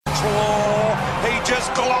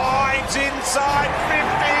just glides inside 50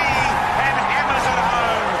 and hammers it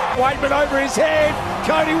home. Waitman over his head.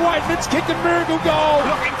 Cody Waitman's kicked a miracle goal.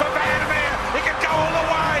 Looking for Vandermeer. He can go all the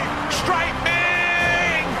way.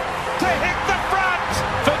 Straightening to hit the front.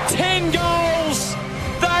 For 10 goals,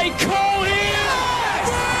 they call him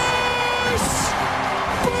Bruce!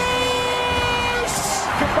 Bruce!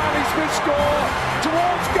 Cavalli Smith score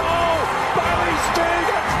towards goal. Bailey Speed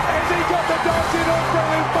as he got the Dogs in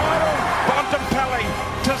Australian final. Bontempelli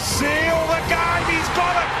to seal the game. He's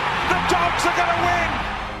got it. The Dogs are going to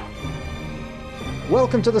win.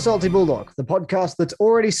 Welcome to the Salty Bulldog, the podcast that's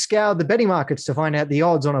already scoured the betting markets to find out the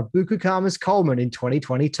odds on a Buku Coleman in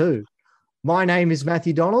 2022. My name is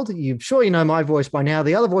Matthew Donald. I'm sure you know my voice by now.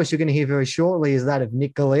 The other voice you're going to hear very shortly is that of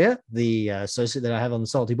Nick Galea, the associate that I have on the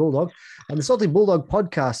Salty Bulldog. And the Salty Bulldog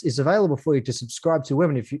podcast is available for you to subscribe to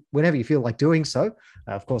whenever you feel like doing so.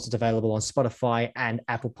 Of course, it's available on Spotify and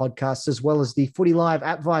Apple Podcasts, as well as the Footy Live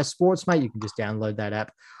app via Sportsmate. You can just download that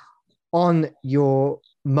app on your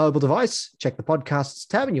mobile device. Check the podcasts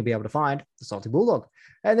tab and you'll be able to find the Salty Bulldog.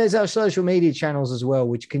 And there's our social media channels as well,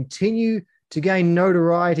 which continue to gain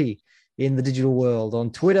notoriety in the digital world.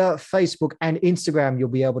 On Twitter, Facebook, and Instagram, you'll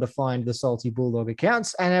be able to find the Salty Bulldog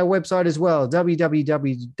accounts and our website as well,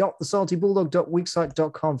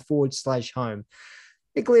 www.thesaltybulldog.wixsite.com/home.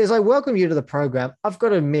 Nicholas, as I welcome you to the program, I've got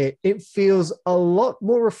to admit, it feels a lot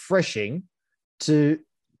more refreshing to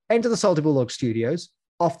enter the Salty Bulldog studios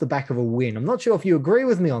off the back of a win. I'm not sure if you agree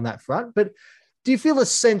with me on that front, but do you feel a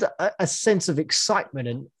sense of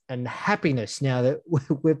excitement and happiness now that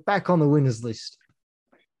we're back on the winners list?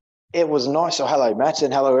 It was nice. Oh, hello, Matt,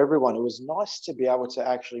 and hello, everyone. It was nice to be able to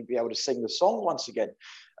actually sing the song once again.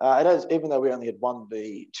 Even though we only had won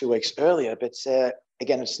the 2 weeks earlier, but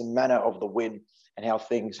again, it's the manner of the win and how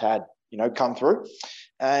things had, come through.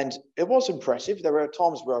 And it was impressive. There were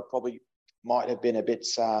times where I probably might have been a bit,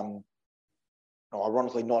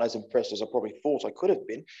 ironically, not as impressed as I probably thought I could have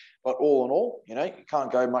been. But all in all, you can't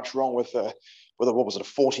go much wrong with a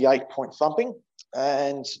 48-point thumping.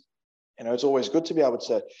 And it's always good to be able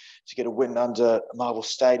to get a win under Marvel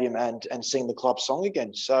Stadium and sing the club song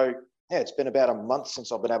again. So, yeah, it's been about a month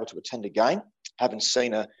since I've been able to attend a game. Haven't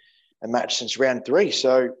seen a match since round 3.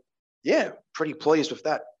 So, yeah, pretty pleased with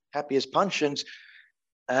that. Happy as punch. And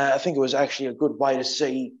I think it was actually a good way to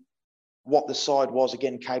see what the side was,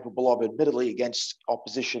 again, capable of, admittedly, against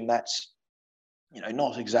opposition that's,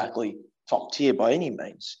 not exactly top tier by any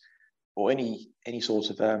means or any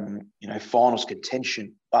sort of, finals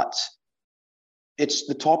contention. But it's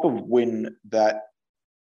the type of win that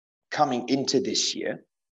coming into this year,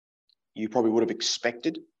 you probably would have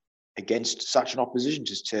expected against such an opposition,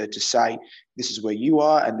 just to say, this is where you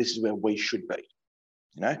are and this is where we should be.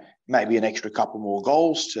 Maybe an extra couple more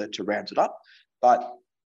goals to round it up. But,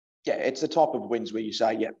 yeah, it's the type of wins where you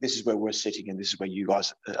say, yeah, this is where we're sitting and this is where you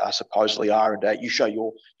guys supposedly are. And you show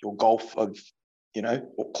your golf of,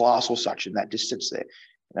 or class or such in that distance there.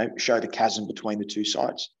 Show the chasm between the two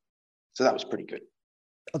sides. So that was pretty good.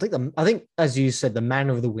 I think, as you said, the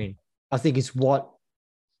manner of the win, I think is what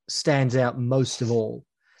stands out most of all.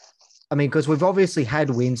 I mean, because we've obviously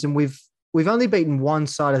had wins and we've only beaten one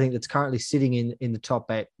side, I think, that's currently sitting in the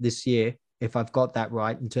top 8 this year, if I've got that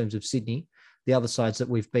right, in terms of Sydney. The other sides that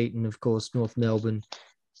we've beaten, of course, North Melbourne,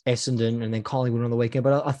 Essendon, and then Collingwood on the weekend.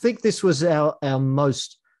 But I think this was our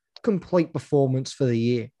most complete performance for the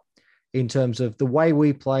year in terms of the way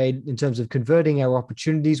we played, in terms of converting our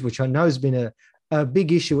opportunities, which I know has been a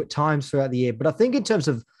big issue at times throughout the year. But I think in terms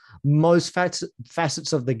of most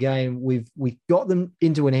facets of the game, we've got them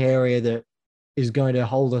into an area that is going to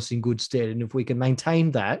hold us in good stead. And if we can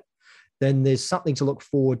maintain that, then there's something to look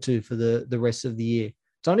forward to for the rest of the year.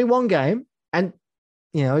 It's only one game, and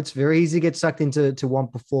it's very easy to get sucked into one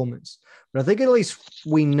performance. But I think at least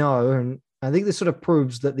we know, and I think this sort of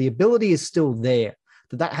proves that the ability is still there,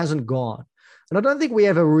 that hasn't gone. And I don't think we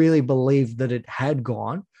ever really believed that it had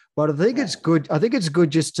gone, but I think it's good. I think it's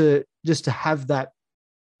good just to have that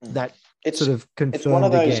it's sort of confirmed. It's one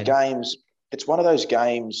of those again. games. It's one of those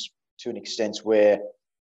games to an extent where,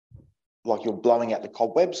 like, you're blowing out the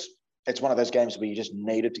cobwebs. It's one of those games where you just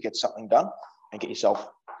needed to get something done and get yourself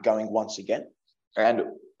going once again. And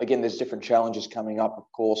again, there's different challenges coming up,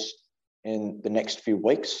 of course, in the next few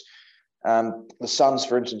weeks. The Suns,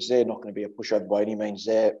 for instance, they're not going to be a pushover by any means.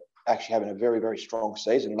 They're actually having a very, very strong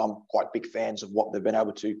season, and I'm quite big fans of what they've been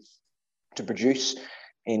able to produce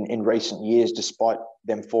in recent years, despite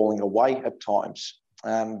them falling away at times.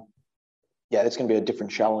 That's going to be a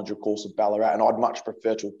different challenge, of course, of Ballarat, and I'd much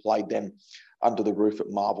prefer to have played them under the roof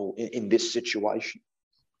at Marvel in this situation.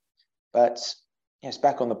 But yes,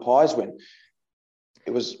 back on the Pies win,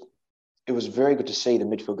 it was it was very good to see the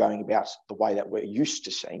midfield going about the way that we're used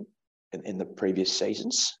to seeing in the previous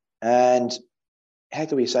seasons. And how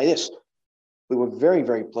can we say this? We were very,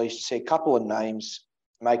 very pleased to see a couple of names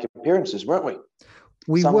make appearances, weren't we?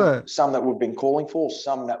 We some, were. Some that we've been calling for,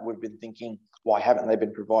 some that we've been thinking, why haven't they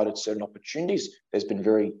been provided certain opportunities? There's been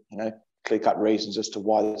very, clear-cut reasons as to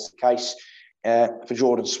why that's the case. For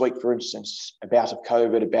Jordan Sweet, for instance, a bout of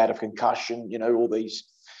COVID, a bout of concussion, all these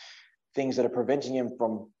things that are preventing him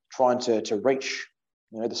from trying to reach,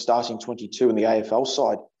 the starting 22 in the AFL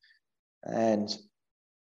side. And,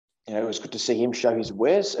 it was good to see him show his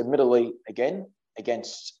wares, admittedly, again,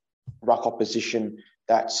 against ruck opposition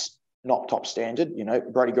that's not top standard.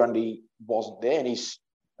 Brody Grundy wasn't there, and he's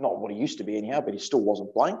not what he used to be anyhow, but he still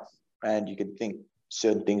wasn't playing. And you could think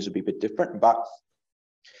certain things would be a bit different. But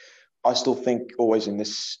I still think always in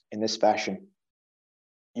this fashion,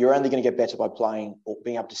 you're only going to get better by playing or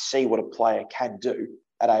being able to see what a player can do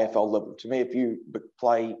at AFL level. To me, if you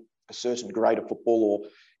play a certain grade of football,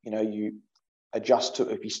 or you adjust to,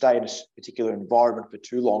 if you stay in a particular environment for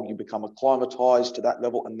too long, you become acclimatized to that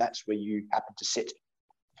level, and that's where you happen to sit.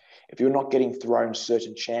 If you're not getting thrown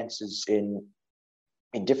certain chances in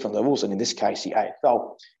different levels, and in this case, the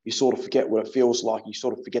AFL, you sort of forget what it feels like. You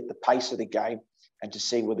sort of forget the pace of the game and to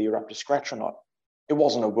see whether you're up to scratch or not. It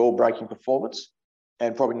wasn't a world-breaking performance,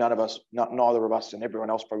 and probably neither of us and everyone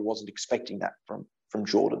else probably wasn't expecting that from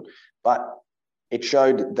Jordan. But it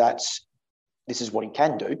showed that this is what he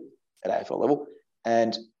can do at AFL level,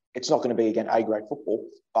 and it's not going to be, again, A-grade football,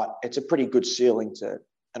 but it's a pretty good ceiling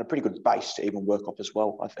and a pretty good base to even work off as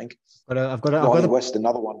well, I think. But I've got to West,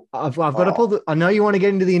 another one. I've got to pull I know you want to get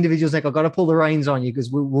into the individuals, Nick. I've got to pull the reins on you because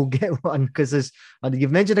we'll get one, because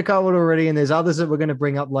you've mentioned a couple already, and there's others that we're going to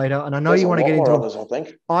bring up later. And I know you want to get into others, I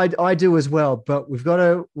think. I do as well, but we've got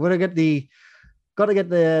to get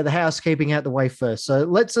the housekeeping out the way first. So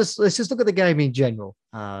let's just look at the game in general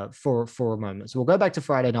for a moment. So we'll go back to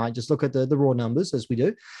Friday night, just look at the raw numbers as we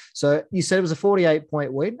do. So you said it was a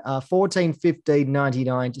 48-point win,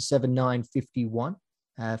 14-15-99 to 7-9-51.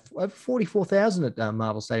 Over 44,000 at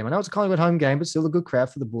Marvel Stadium. I know it's a Collingwood home game, but still a good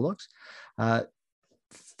crowd for the Bulldogs.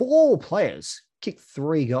 4 players kicked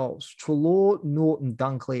 3 goals. Treloar, Norton,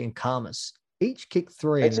 Dunkley, and Karmas each kicked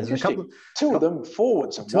 3. It's interesting. Two of them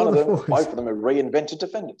forwards, and both of them are reinvented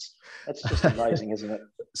defenders. That's just amazing, isn't it?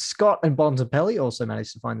 Scott and Bontempelli also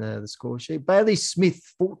managed to find the score sheet. Bailey Smith,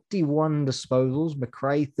 41 disposals.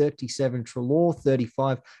 McRae, 37. Treloar,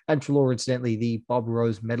 35. And Treloar, incidentally, the Bob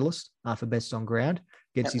Rose medalist for best on ground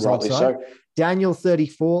against his old side. So. Daniel,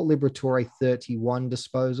 34. Liberatore, 31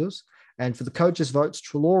 disposals. And for the coaches' votes,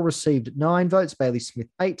 Treloar received 9 votes. Bailey Smith,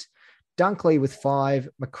 8. Dunkley with 5,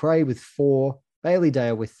 McRae with 4, Bailey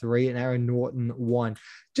Dale with 3, and Aaron Norton 1.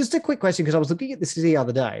 Just a quick question, because I was looking at this the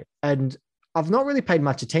other day, and I've not really paid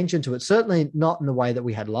much attention to it, certainly not in the way that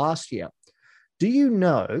we had last year. Do you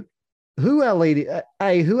know who our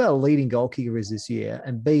leading goal kicker is this year,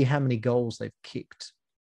 and B, how many goals they've kicked?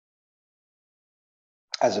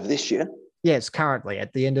 As of this year? Yes, currently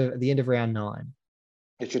at the end of round 9.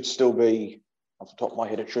 It should still be, off the top of my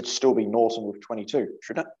head, it should still be Norton with 22,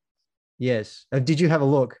 shouldn't it? Yes. Did you have a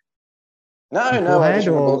look? No, I was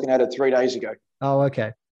looking at it 3 days ago. Oh,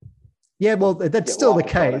 okay. Yeah, well, that's still the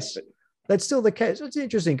case. That's still the case. It's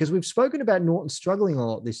interesting because we've spoken about Norton struggling a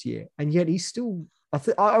lot this year, and yet he's still,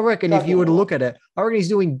 I reckon if you were to look at it, I reckon he's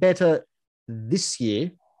doing better this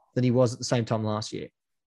year than he was at the same time last year.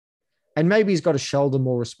 And maybe he's got to shoulder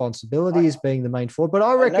more responsibility as being the main forward. But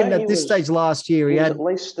I reckon at this stage last year, he had at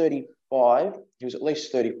least 35. He was at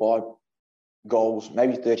least 35 goals,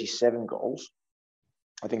 maybe 37 goals,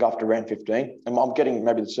 I think, after round 15. And I'm getting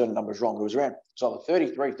maybe the certain numbers wrong. It was either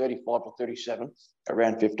 33, 35 or 37 at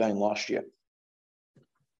round 15 last year.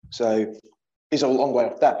 So he's a long way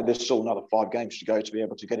off that, but there's still another 5 games to go to be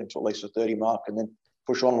able to get him to at least the 30 mark and then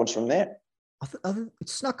push onwards from there. It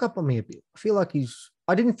snuck up on me a bit. I feel like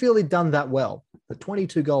I didn't feel he'd done that well, but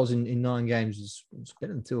 22 goals in 9 games is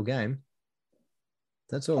better than 2 a game.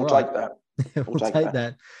 That's all right. We'll take that. We'll take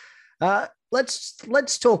that.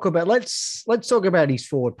 Let's talk about his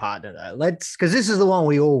forward partner though. Because this is the one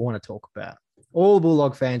we all want to talk about. All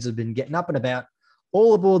Bulldog fans have been getting up and about,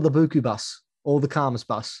 all aboard the Buku bus, or the Karmas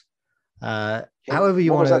bus. However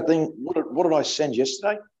you want to. What was that thing? What did I send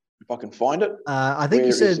yesterday? If I can find it. I think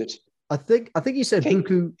you said. I think you said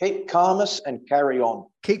Buku. Keep Karmas and carry on.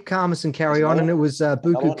 Keep Karmas and carry on, and it was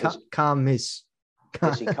Buku can't miss.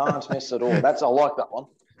 Yes, he can't miss at all. I like that one.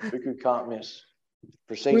 Buku can't miss.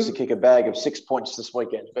 Proceeds to kick a bag of 6 points this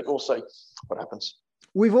weekend, but also what happens.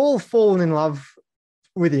 We've all fallen in love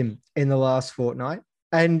with him in the last fortnight,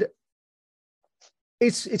 and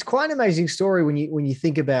it's quite an amazing story when you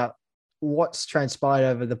think about what's transpired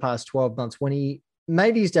over the past 12 months. When he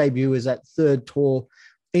made his debut as that third tall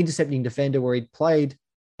intercepting defender, where he'd played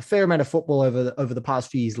a fair amount of football over the past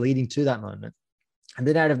few years leading to that moment. And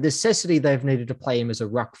then out of necessity, they've needed to play him as a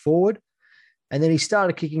ruck forward. And then he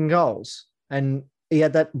started kicking goals. And he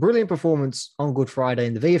had that brilliant performance on Good Friday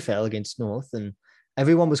in the VFL against North. And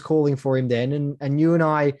everyone was calling for him then. And you and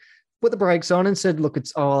I put the brakes on and said, look, I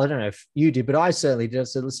don't know if you did, but I certainly did. I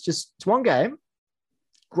said, it's one game.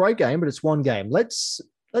 Great game, but it's one game. Let's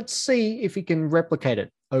see if he can replicate it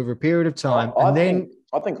over a period of time. I think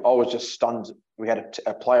I was just stunned. We had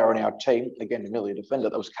a player on our team, again, a defender,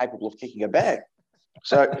 that was capable of kicking a bag.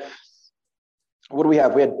 So what do we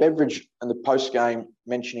have? We had Beveridge in the post-game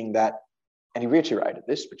mentioning that, and he reiterated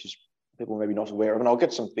this, which is people maybe not aware of, and I'll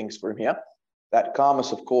get some things for him here, that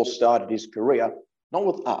Khamis, of course, started his career, not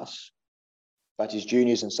with us, but his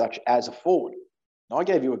juniors and such, as a forward. Now, I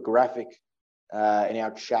gave you a graphic in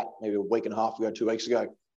our chat maybe a week and a half ago, 2 weeks ago.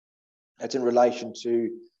 That's in relation to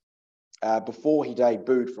before he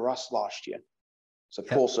debuted for us last year. So,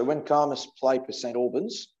 Paul, so when Khamis played for St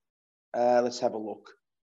Albans, let's have a look.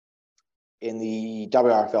 In the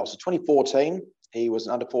WRFL, so 2014, he was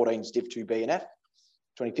an under-14s Div 2 BNF.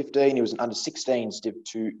 2015, he was an under-16s Div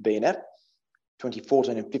 2 BNF.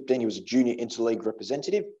 2014 and 15, he was a junior interleague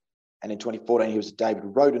representative. And in 2014, he was a David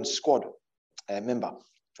Roden squad member.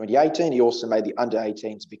 2018, he also made the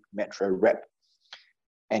under-18s Vic Metro rep.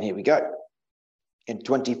 And here we go. In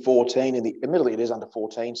 2014, admittedly it is under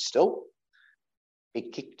 14 still, he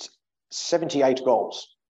kicked 78 goals.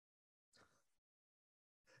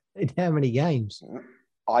 In how many games?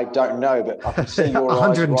 I don't know, but I can see your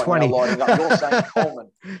 120. eyes right now lighting up. You're saying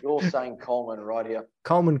Coleman. You're saying Coleman right here.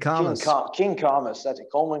 Coleman Khamis. King Khamis. That's it.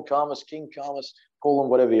 Coleman Khamis, King Khamis. Call him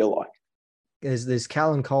whatever you like. There's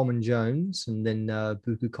Callan Coleman Jones and then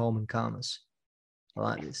Buku Coleman Khamis. I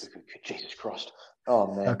like this. Jesus Christ.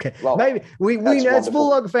 Oh, man. Okay. Well, maybe we know as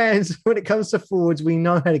Bulldog fans, when it comes to forwards, we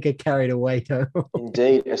know how to get carried away, though.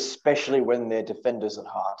 Indeed, especially when they're defenders at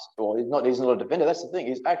heart. Well, he's not a defender. That's the thing.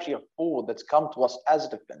 He's actually a forward that's come to us as a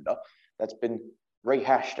defender that's been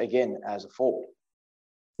rehashed again as a forward.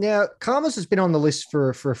 Now, Khamis has been on the list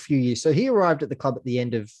for a few years. So he arrived at the club at the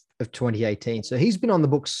end of 2018. So he's been on the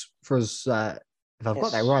books for as, if I've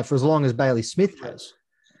got that right, for as long as Bailey Smith has.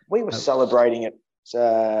 We were celebrating it.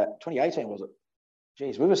 2018, was it?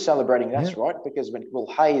 Geez, we were celebrating, that's right, because when Will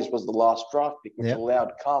Hayes was the last draft pick, which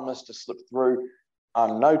allowed Khamis to slip through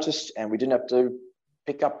unnoticed, and we didn't have to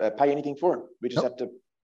pay anything for him. We just had to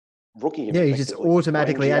rookie him. Yeah, he just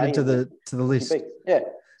automatically added to the list. Yeah,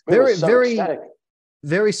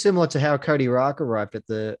 very similar to how Cody Rock arrived at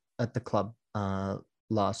the club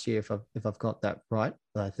last year, if I've got that right,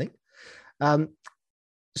 I think.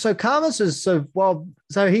 So Khamis is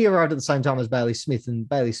so he arrived at the same time as Bailey Smith, and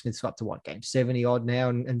Bailey Smith's up to game 70 odd now,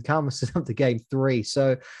 and Khamis is up to game 3.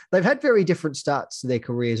 So they've had very different starts to their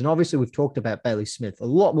careers, and obviously we've talked about Bailey Smith a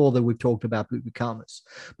lot more than we've talked about Khamis.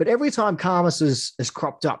 But every time Khamis has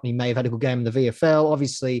cropped up, he may have had a good game in the VFL.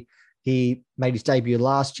 Obviously, he made his debut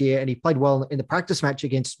last year, and he played well in the practice match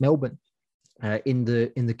against Melbourne in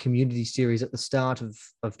the community series at the start of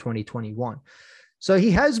 2021. So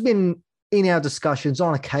he has been in our discussions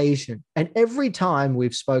on occasion. And every time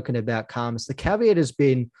we've spoken about Khamis, the caveat has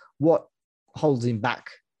been what holds him back.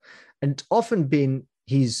 And it's often been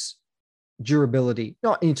his durability,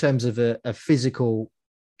 not in terms of a physical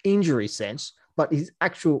injury sense, but his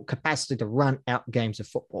actual capacity to run out games of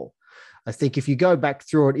football. I think if you go back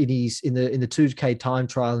through it in the 2K time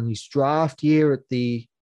trial in his draft year at the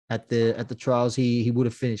trials, he would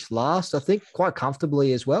have finished last, I think, quite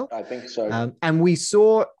comfortably as well. I think so. And we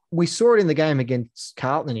saw it in the game against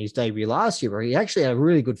Carlton in his debut last year, where he actually had a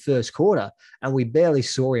really good first quarter, and we barely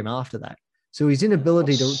saw him after that. So his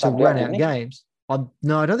inability to run out games.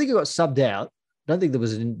 No, I don't think he got subbed out. I don't think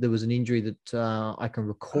there was an injury that I can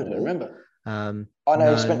recall. I don't remember. I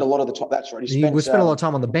know he spent a lot of the time. That's right. He spent a lot of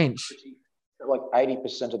time on the bench. Like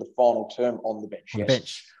 80% of the final term on the bench. On the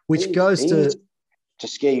bench, which goes to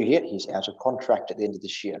scare you here. He's out of contract at the end of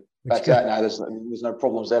this year. But no, there's no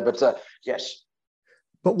problems there. But yes.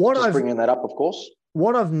 But bringing that up, of course.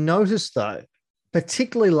 What I've noticed, though,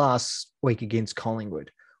 particularly last week against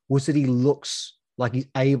Collingwood, was that he looks like he's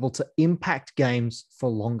able to impact games for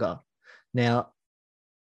longer. Now,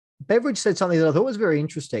 Beveridge said something that I thought was very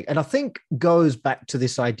interesting, and I think goes back to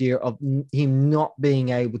this idea of him not being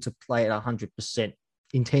able to play at 100%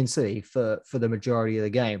 intensity for the majority of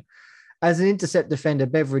the game. As an intercept defender,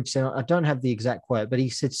 Beveridge said, I don't have the exact quote, but he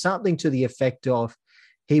said something to the effect of,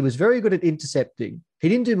 he was very good at intercepting. He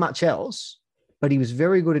didn't do much else, but he was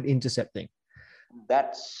very good at intercepting.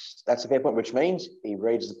 That's a fair point, which means he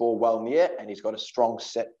reads the ball well in the air and he's got a strong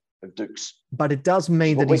set of dukes. But it does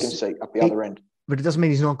mean that we can see up the other end. But it doesn't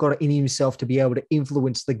mean he's not got it in himself to be able to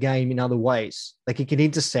influence the game in other ways. Like he can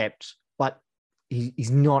intercept, but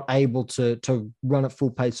he's not able to run at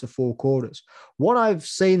full pace for 4 quarters. What I've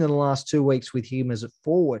seen in the last 2 weeks with him as a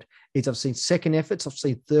forward is I've seen second efforts, I've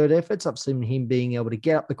seen third efforts, I've seen him being able to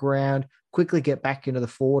get up the ground, quickly get back into the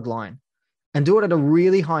forward line and do it at a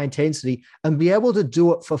really high intensity and be able to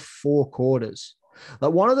do it for 4 quarters.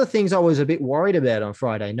 Like one of the things I was a bit worried about on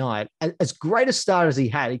Friday night, as great a start as he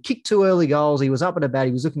had, he kicked 2 early goals. He was up and about.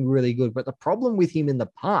 He was looking really good. But the problem with him in the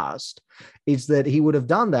past is that he would have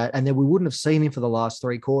done that and then we wouldn't have seen him for the last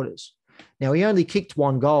 3 quarters. Now, he only kicked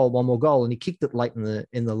one more goal, and he kicked it late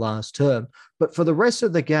in the last term. But for the rest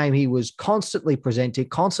of the game, he was constantly presenting,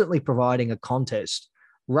 constantly providing a contest,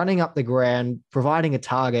 running up the ground, providing a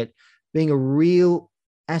target, being a real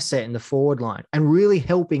asset in the forward line and really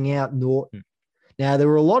helping out Norton. Now, there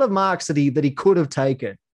were a lot of marks that he could have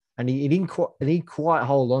taken, and he didn't quite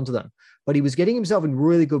hold on to them. But he was getting himself in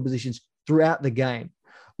really good positions throughout the game,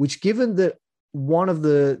 which, given that one of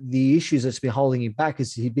the issues that's been holding him back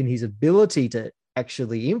has been his ability to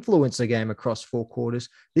actually influence the game across 4 quarters,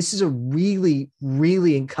 this is a really,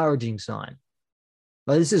 really encouraging sign.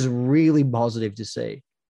 Like, this is really positive to see.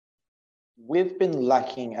 We've been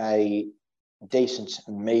lacking a decent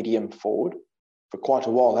medium forward for quite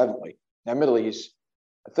a while, haven't we? Now, admittedly, he's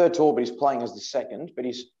a third tall, but he's playing as the second, but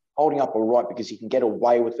he's holding up all right because he can get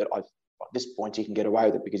away with it. At this point, he can get away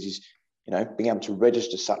with it because he's, being able to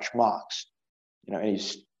register such marks. And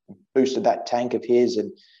he's boosted that tank of his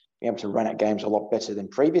and being able to run out games a lot better than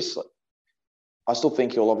previously. I still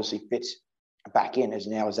think he'll obviously fit back in as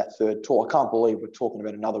that third tall. I can't believe we're talking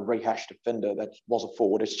about another rehashed defender that was a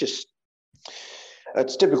forward.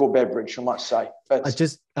 It's typical Beveridge, I might say. But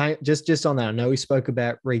just on that, I know we spoke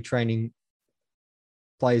about retraining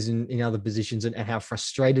players in other positions and how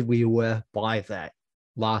frustrated we were by that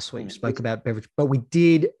last week. We spoke about Beveridge, but we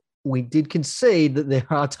did concede that there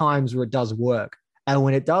are times where it does work, and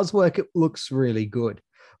when it does work, it looks really good.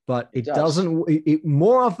 But it doesn't.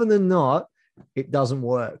 More often than not, it doesn't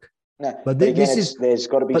work. No, but there's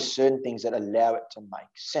got to be certain things that allow it to make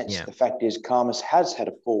sense. Yeah. The fact is, Karmas has had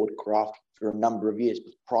a forward craft for a number of years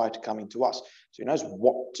prior to coming to us, so he knows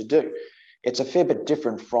what to do. It's a fair bit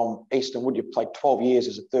different from Easton Wood. You've played 12 years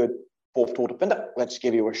as a fourth tall defender. Let's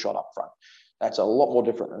give you a shot up front. That's a lot more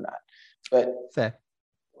different than that. But fair.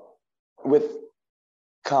 With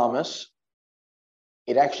Karmas,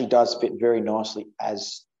 it actually does fit very nicely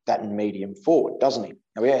as that medium forward, doesn't he?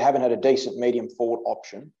 Now, we haven't had a decent medium forward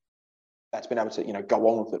option that's been able to, go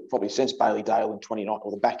on with it probably since Bailey Dale in 2019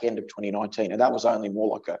 or the back end of 2019, and that was only more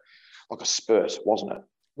like a spurt, wasn't it?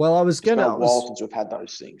 Well, it's been a while since we've had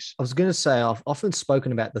those things. I was going to say I've often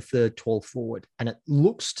spoken about the third tall forward, and it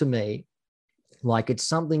looks to me like it's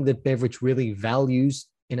something that Beveridge really values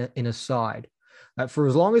in a side. For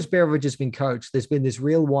as long as Beveridge has been coached, there's been this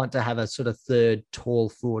real want to have a sort of third tall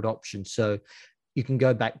forward option. So you can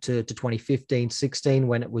go back to 2015, 16,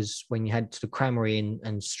 when you had sort of Crameri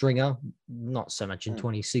and Stringer, not so much in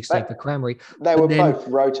 2016 for Crameri. They were both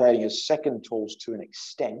rotating as second talls to an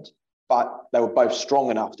extent, but they were both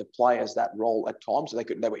strong enough to play as that role at times. So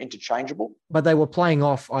they were interchangeable. But they were playing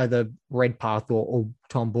off either Redpath or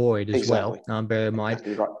Tom Boyd as well, bear in mind.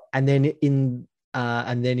 Exactly right. And then in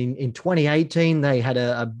 2018, they had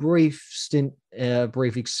a brief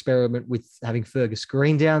experiment with having Fergus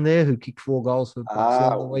Green down there, who kicked 4 goals for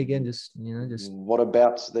the weekend. What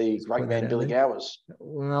about the great man Billy Gowers?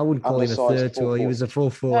 Well, I wouldn't call him a third tall. He was a full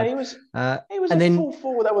forward. No, he was full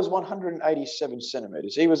forward that was 187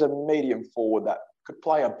 centimetres. He was a medium forward that could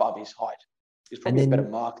play above his height. He's probably a better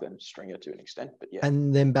mark than Stringer to an extent, but yeah.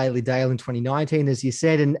 And then Bailey Dale in 2019, as you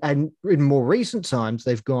said, and in more recent times,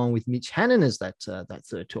 they've gone with Mitch Hannon as that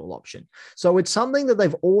third tall option. So it's something that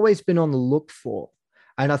they've always been on the look for.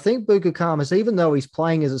 And I think Buku Karmas, even though he's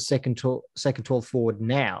playing as a second tall forward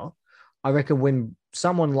now, I reckon when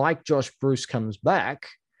someone like Josh Bruce comes back,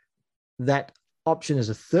 that option as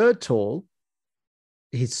a third tall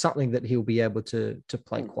is something that he'll be able to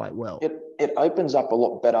play quite well. It opens up a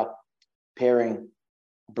lot better pairing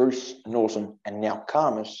Bruce, Norton, and now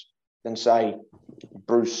Karmas than, say,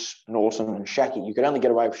 Bruce, Norton, and Shaki. You could only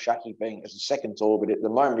get away with Shaki being as a second tall, but at the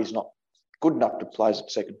moment he's not good enough to play as a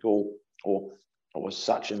second tall or as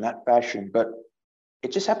such in that fashion. But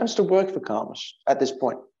it just happens to work for Karmas at this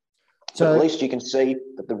point. So at least you can see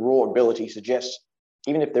that the raw ability suggests,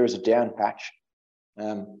 even if there is a down patch,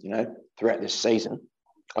 throughout this season,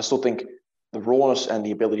 I still think the rawness and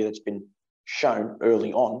the ability that's been shown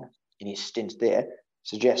early on in his stint there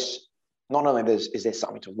suggests not only is there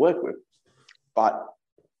something to work with, but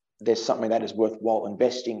there's something that is worthwhile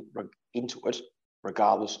investing into it,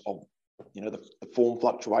 regardless of the form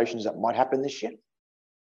fluctuations that might happen this year.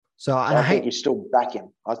 So I think you still back him.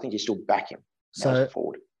 I think you still back him as a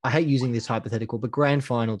forward. I hate using this hypothetical, but grand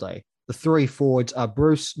final day, the three forwards are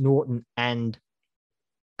Bruce, Norton, and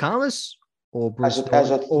Karmas, or Bruce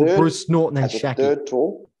Norton and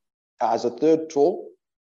Shaki. As a third tall,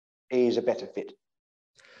 he's a better fit.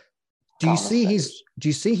 Do you see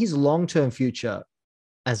his long-term future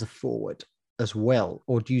as a forward as well,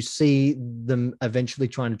 or do you see them eventually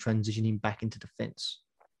trying to transition him back into defence?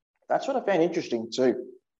 That's what I found interesting too.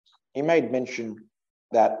 He made mention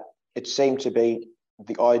that it seemed to be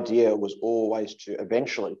the idea was always to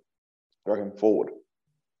eventually throw him forward.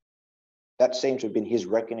 That seemed to have been his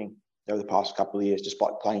reckoning over the past couple of years,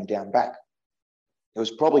 despite playing down back. It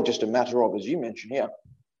was probably just a matter of, as you mentioned here,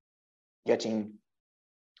 getting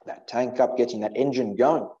that tank up, getting that engine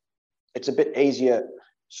going. It's a bit easier,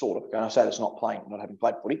 sort of. And I say that's not having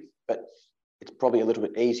played footy, but it's probably a little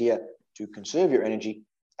bit easier to conserve your energy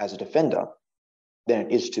as a defender than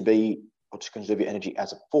it is to conserve your energy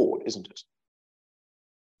as a forward, isn't it?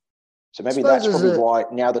 So maybe that's probably why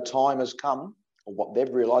now the time has come, or what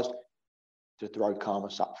they've realised, to throw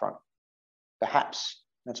Karmas up front. Perhaps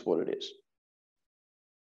that's what it is.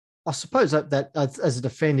 I suppose that as a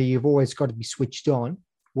defender, you've always got to be switched on,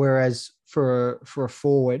 whereas for a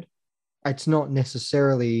forward, it's not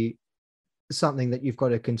necessarily something that you've got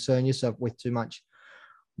to concern yourself with too much.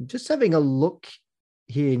 I'm just having a look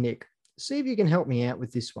here, Nick. See if you can help me out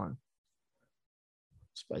with this one.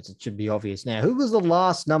 I suppose it should be obvious now. Who was the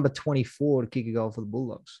last number 24 to kick a goal for the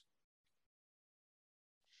Bulldogs?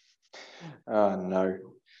 Oh, no.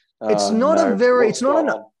 It's not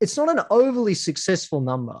an overly successful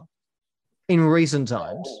number in recent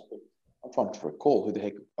times. I'm trying to recall who the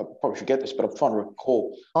heck. I probably should get this, but I'm trying to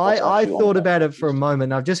recall. I thought about it for a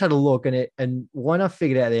moment. I've just had a look, and when I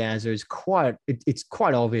figured out the answer, it's quite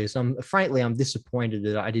obvious. I'm disappointed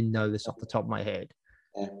that I didn't know this off the top of my head.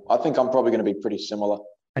 Yeah, I think I'm probably going to be pretty similar.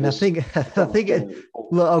 And I think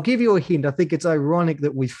look, I'll give you a hint. I think it's ironic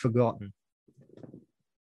that we've forgotten.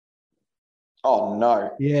 Oh,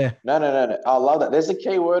 no. Yeah. No. I love that. There's a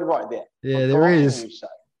key word right there. Yeah, there is.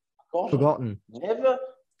 Forgotten. Never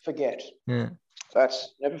forget. Yeah.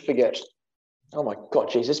 That's never forget. Oh, my God,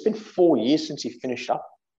 geez. It's been 4 years since he finished up.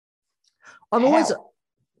 I'm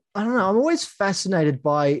always fascinated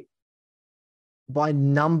by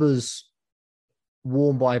numbers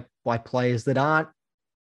worn by players that aren't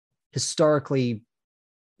historically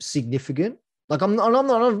significant. Like I'm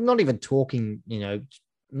not even talking, I'm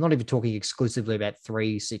not even talking exclusively about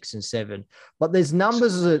 3, 6, and 7, but there's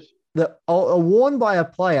numbers that are worn by a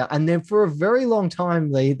player, and then for a very long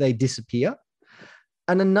time they disappear.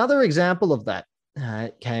 And another example of that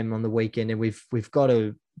came on the weekend, and we've got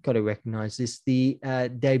to recognize this: the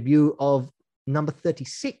debut of number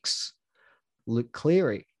 36, Luke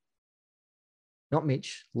Cleary. Not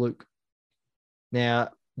Mitch, Luke. Now,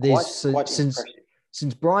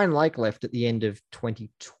 since Brian Lake left at the end of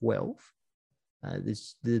 2012,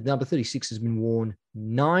 the number 36 has been worn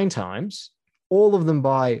 9 times, all of them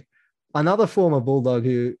by another former Bulldog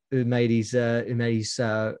who made his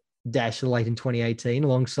dash late in 2018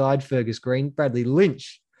 alongside Fergus Green, Bradley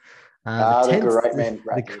Lynch. The great man,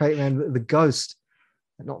 the great man, the ghost.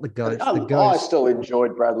 Not the ghost. The ghost. I still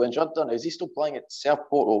enjoyed Brad Lynch. I don't know. Is he still playing at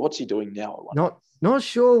Southport, or what's he doing now? Not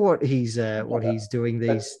sure what he's doing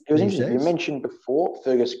these. It was these interesting. days. You mentioned before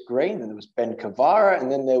Fergus Green, and there was Ben Cavara,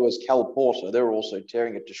 and then there was Cal Porter. They were also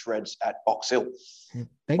tearing it to shreds at Box Hill. Yeah.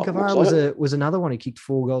 Ben Cavara was another one who kicked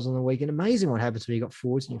 4 goals on the weekend. Amazing what happens when you got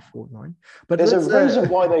forwards in your forward line. But there's a reason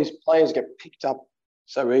why these players get picked up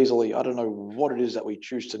so easily. I don't know what it is that we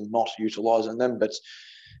choose to not utilise in them, but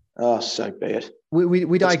so be it.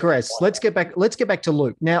 We digress. Let's get back to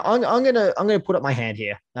Luke. Now I'm gonna put up my hand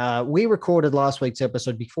here. We recorded last week's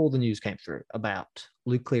episode before the news came through about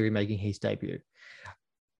Luke Cleary making his debut.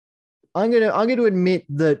 I'm gonna admit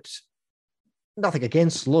that nothing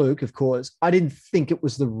against Luke, of course. I didn't think it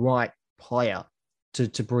was the right player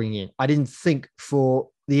to bring in. I didn't think for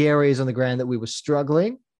the areas on the ground that we were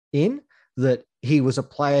struggling in that he was a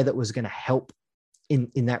player that was going to help in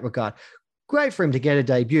that regard. Great for him to get a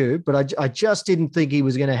debut, but I just didn't think he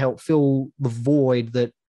was going to help fill the void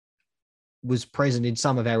that was present in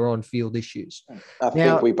some of our on-field issues. I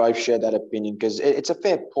think we both share that opinion because it's a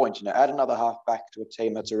fair point. Add another halfback to a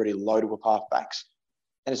team that's already loaded with halfbacks.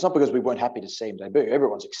 And it's not because we weren't happy to see him debut.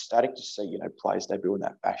 Everyone's ecstatic to see, players debut in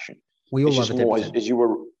that fashion. We all love it. More as you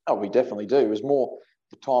were, we definitely do. It was more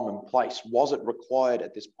the time and place. Was it required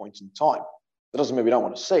at this point in time? That doesn't mean we don't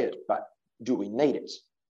want to see it, but do we need it?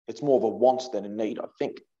 It's more of a want than a need, I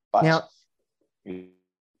think. But Now,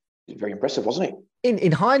 very impressive, wasn't he?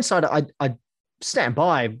 in hindsight, I stand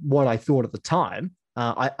by what I thought at the time.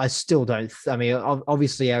 I still don't. I mean,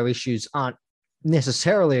 obviously, our issues aren't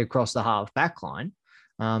necessarily across the half back line.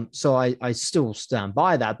 So I still stand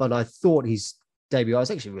by that. But I thought his debut, I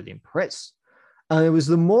was actually really impressed. It was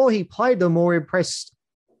the more he played, the more impressed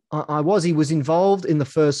I was. He was involved in the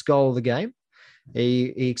first goal of the game.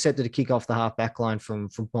 He accepted a kick off the half back line from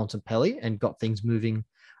Bontempelli and got things moving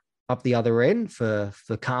up the other end for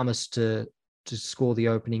Karmas to score the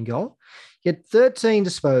opening goal. He had 13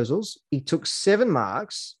 disposals. He took 7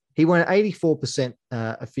 marks. He went 84%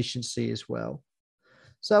 efficiency as well.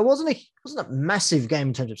 So it wasn't a massive game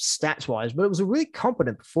in terms of stats wise, but it was a really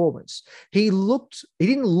competent performance. He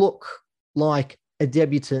didn't look like a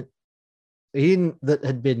debutant. That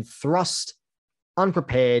had been thrust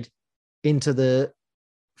unprepared into the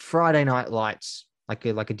Friday night lights like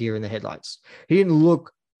a deer in the headlights. He didn't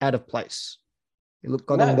look out of place. He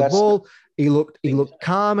got on the ball. He looked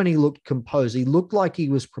calm and he looked composed. He looked like he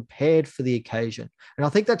was prepared for the occasion. And I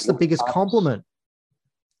think that's the biggest compliment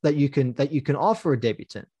that you can offer a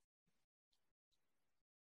debutant.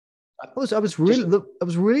 I was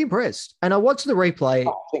really impressed. And I watched the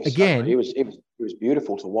replay again. So. He was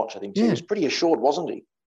beautiful to watch, I think, too. He was pretty assured, wasn't he?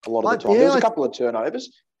 A lot of the time. There was a couple of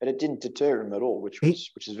turnovers, but it didn't deter him at all, which is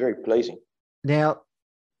very pleasing. Now,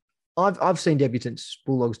 I've seen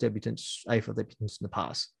Bulldogs debutants, AFL debutants in the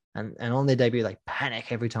past, and on their debut they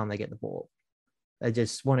panic every time they get the ball. They get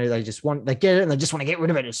it and they just want to get rid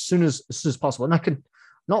of it as soon as possible. And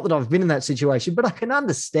not that I've been in that situation, but I can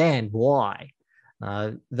understand why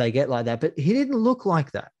they get like that. But he didn't look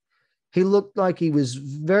like that. He looked like he was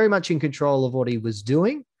very much in control of what he was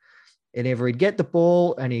doing. And ever he'd get the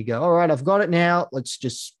ball and he'd go, all right, I've got it now. Let's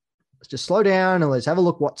just slow down and let's have a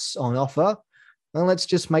look what's on offer. And let's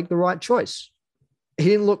just make the right choice. He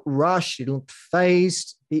didn't look rushed. He didn't look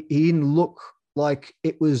phased. He didn't look like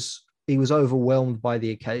he was overwhelmed by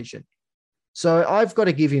the occasion. So I've got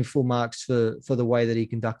to give him full marks for the way that he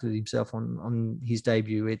conducted himself on his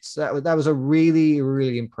debut. That was a really,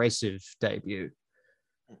 really impressive debut.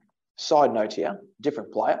 Side note here,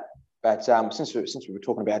 different player, but since we were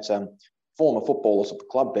talking about former footballers of the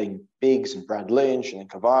club being Biggs and Brad Lynch and then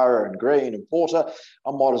Kavara and Green and Porter,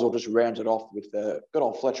 I might as well just round it off with good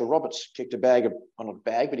old Fletcher Roberts. Kicked not a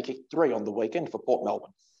bag, but he kicked 3 on the weekend for Port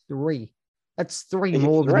Melbourne. 3. That's 3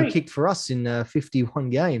 more than he kicked for us in 51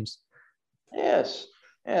 games. Yes.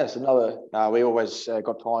 Another. We always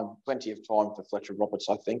got plenty of time for Fletcher Roberts,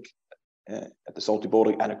 I think, at the Salty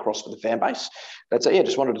Bulldog and across for the fan base. But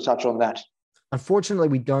just wanted to touch on that. Unfortunately,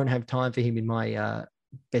 we don't have time for him in my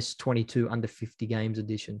best 22 under 50 games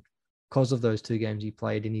edition because of those 2 games he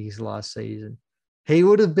played in his last season. He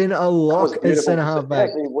would have been a lock at centre half back.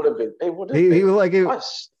 Yes, he would have been. He was like,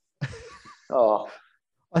 nice. I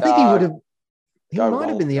think he would have. He might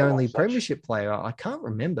have been the only premiership player. I can't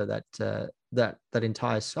remember that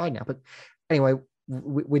entire side now. But anyway,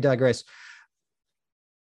 we digress.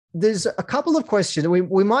 There's a couple of questions.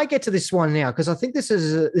 We might get to this one now because I think this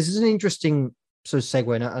is an interesting sort of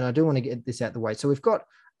segue, and I do want to get this out of the way. So we've got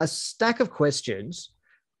a stack of questions,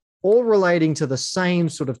 all relating to the same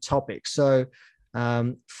sort of topic. So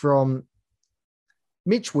from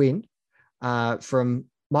Mitch Wynn, from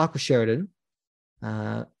Michael Sheridan,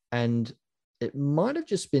 and it might have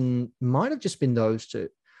just been those 2,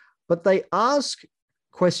 but they ask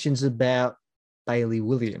questions about Bailey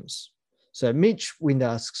Williams. So Mitch Wind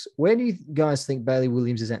asks, where do you guys think Bailey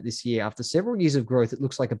Williams is at this year? After several years of growth, it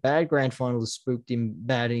looks like a bad grand final has spooked him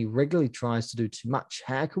bad and he regularly tries to do too much.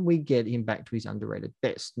 How can we get him back to his underrated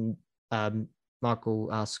best? And Michael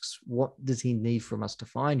asks, what does he need from us to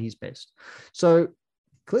find his best? So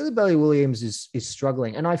clearly Bailey Williams is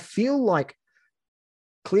struggling. And I feel like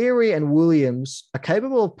Cleary and Williams are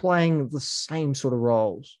capable of playing the same sort of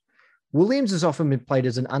roles. Williams has often been played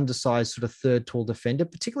as an undersized sort of third tall defender,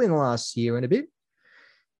 particularly in the last year and a bit.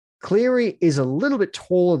 Cleary is a little bit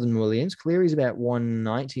taller than Williams. Cleary's about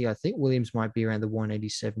 190, I think. Williams might be around the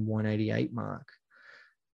 187, 188 mark.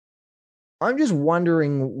 I'm just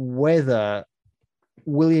wondering whether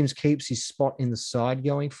Williams keeps his spot in the side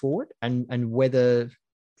going forward and whether,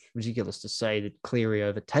 ridiculous to say that Cleary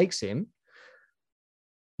overtakes him.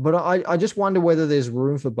 But I just wonder whether there's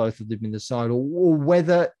room for both of them in the side or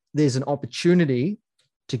whether there's an opportunity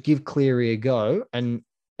to give Cleary a go and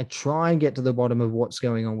try and get to the bottom of what's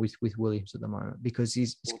going on with Williams at the moment, because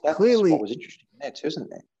he's clearly... That's what was interesting there too,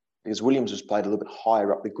 isn't it? Because Williams was played a little bit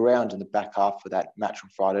higher up the ground in the back half for that match on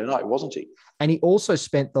Friday night, wasn't he? And he also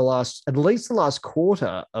spent at least the last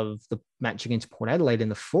quarter of the match against Port Adelaide in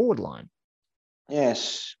the forward line.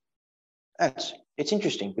 Yes. It's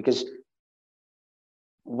interesting because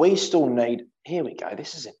we still need. Here we go.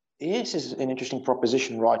 This is an interesting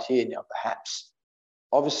proposition right here now. Perhaps,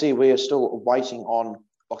 obviously, we are still waiting on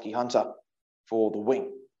Lockie Hunter for the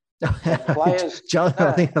wing. Players,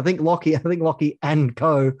 I think Lockie and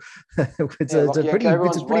Co. it's a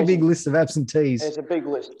pretty big list of absentees. It's a big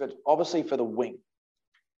list, but obviously for the wing,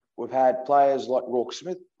 we've had players like Rourke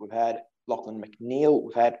Smith, we've had Lachlan McNeil,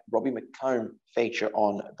 we've had Robbie McComb feature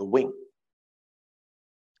on the wing.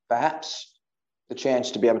 Perhaps the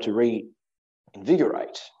chance to be able to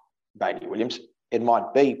reinvigorate Bailey Williams, it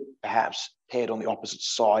might be perhaps paired on the opposite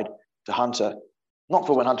side to Hunter, not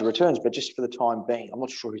for when Hunter returns, but just for the time being. I'm not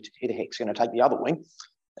sure who the heck's going to take the other wing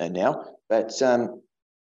now, but I'm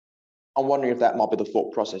wondering if that might be the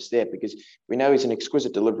thought process there, because we know he's an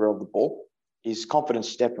exquisite deliverer of the ball. His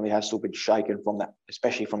confidence definitely has still been shaken from that,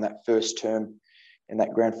 especially from that first term in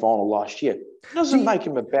that grand final last year. It doesn't make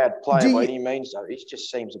him a bad player by any means, though. He just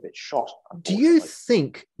seems a bit shot. Do you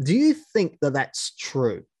think that that's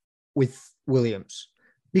true with Williams?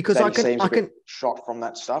 Because I can shot from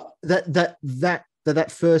that stuff.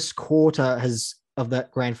 That first quarter of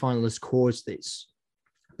that grand final has caused this.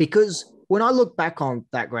 Because when I look back on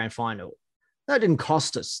that grand final, that didn't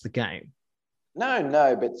cost us the game.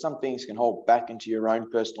 No, but some things can hold back into your own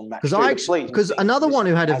personal match. Because another one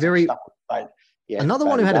who had a very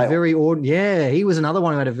ordinary. He was another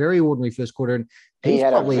one who had a very ordinary first quarter, and he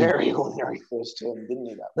had a very ordinary first term, didn't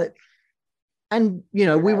he? And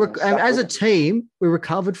as a team, we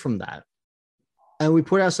recovered from that, and we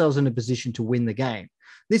put ourselves in a position to win the game.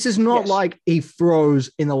 This is not like he froze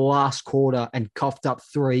in the last quarter and coughed up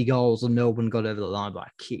 3 goals, and Melbourne got over the line by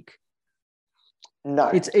a kick. No,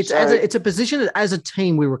 it's a position that as a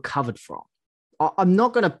team we recovered from. I'm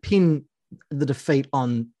not going to pin the defeat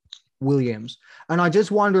on Williams, and I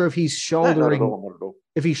just wonder if he's shouldering, not at all.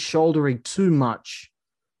 If he's shouldering too much.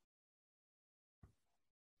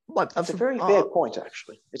 It's a very fair point,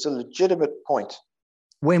 actually. It's a legitimate point.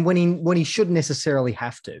 When he shouldn't necessarily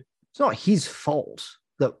have to. It's not his fault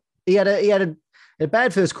that he had a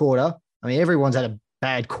bad first quarter. I mean, everyone's had a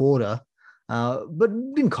bad quarter, but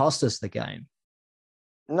it didn't cost us the game.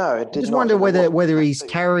 No, it did not. I just wonder whether he's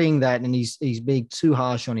carrying that and he's being too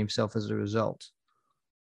harsh on himself as a result.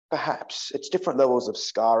 Perhaps. It's different levels of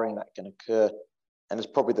scarring that can occur, and it's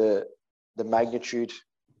probably the magnitude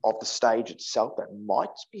of the stage itself that might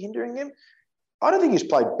be hindering him. I don't think he's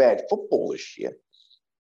played bad football this year,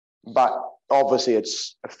 but obviously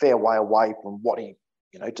it's a fair way away from what he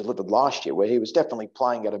delivered last year, where he was definitely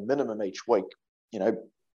playing at a minimum each week,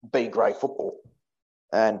 B-grade football.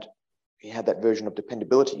 And he had that version of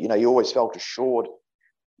dependability. You always felt assured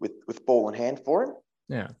with ball in hand for him.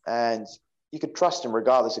 Yeah. And you could trust him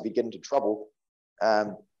regardless if he'd get into trouble,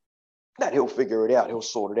 that he'll figure it out. He'll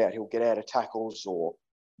sort it out. He'll get out of tackles or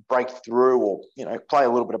break through or, play a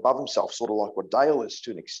little bit above himself, sort of like what Dale is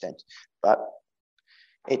to an extent. But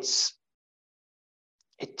it's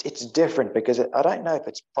different because I don't know if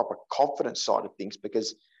it's proper confidence side of things,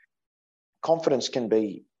 because confidence can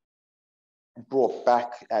be brought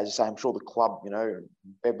back, as I say, I'm sure the club,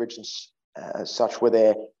 Beveridge and such, where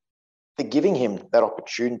they're giving him that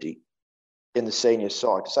opportunity in the senior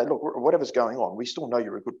side to say, look, whatever's going on, we still know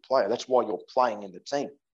you're a good player. That's why you're playing in the team.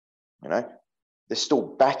 They're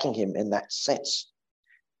still backing him in that sense.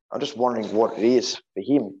 I'm just wondering what it is for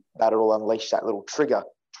him that will unleash that little trigger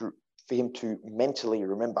for him to mentally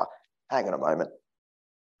remember, hang on a moment,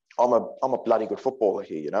 I'm a bloody good footballer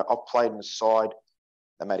here. I've played in the side.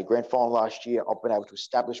 They made a grand final last year. I've been able to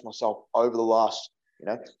establish myself over the last,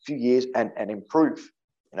 few years and improve,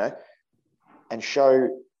 and show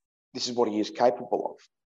this is what he is capable of.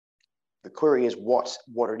 The query is what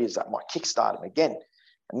it is that might kickstart him again.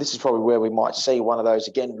 And this is probably where we might see one of those,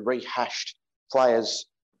 again, rehashed players,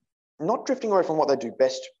 not drifting away from what they do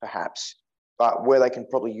best, perhaps, but where they can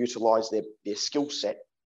probably utilise their skill set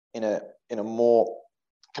in a more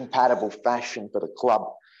compatible fashion for the club.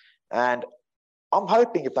 And I'm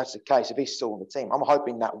hoping if that's the case, if he's still on the team, I'm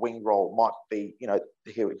hoping that wing role might be,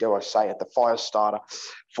 here we go, I say it, the fire starter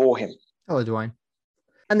for him. Hello, Dwayne.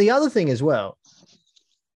 And the other thing as well,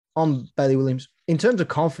 on Bailey Williams, in terms of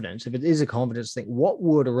confidence, if it is a confidence thing, what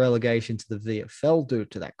would a relegation to the VFL do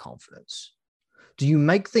to that confidence? Do you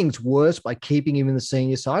make things worse by keeping him in the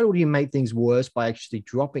senior side, or do you make things worse by actually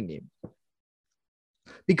dropping him?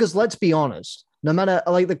 Because let's be honest, no matter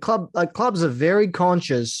clubs are very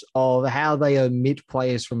conscious of how they omit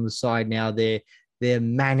players from the side now. They're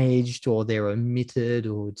managed or they're omitted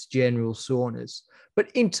or it's general soreness.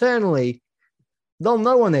 But internally, they'll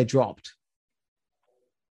know when they're dropped.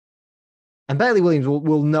 And Bailey Williams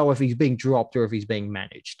will know if he's being dropped or if he's being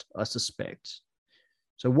managed, I suspect.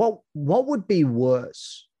 So what would be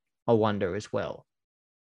worse, I wonder as well?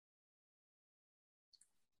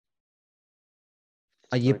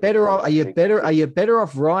 Are you better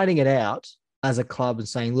off writing it out as a club and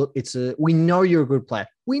saying, look, we know you're a good player.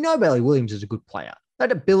 We know Bailey Williams is a good player.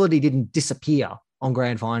 That ability didn't disappear on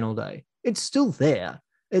grand final day. It's still there.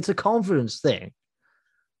 It's a confidence thing.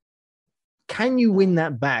 Can you win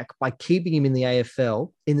that back by keeping him in the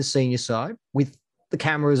AFL in the senior side with the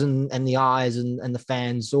cameras and the eyes and the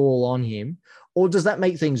fans all on him? Or does that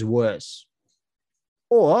make things worse?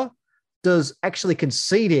 Or does actually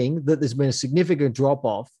conceding that there's been a significant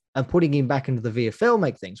drop-off and putting him back into the VFL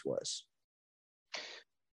make things worse?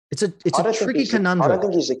 It's a tricky conundrum. I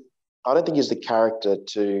don't think he's the character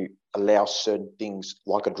to allow certain things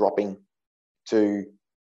like a dropping to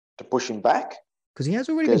push him back. Because he has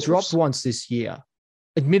already been dropped once this year.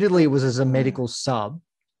 Admittedly, it was as a medical sub.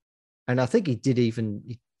 And I think he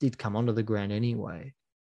did come onto the ground anyway.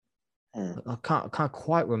 I can't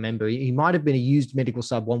quite remember. He might have been a used medical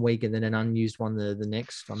sub one week and then an unused one the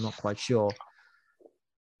next. I'm not quite sure.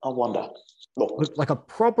 I wonder. Look, like a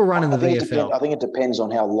proper run in the VFL. I think it depends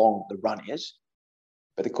on how long the run is.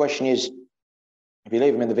 But the question is, if you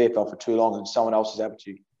leave him in the VFL for too long and someone else is able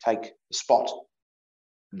to take the spot,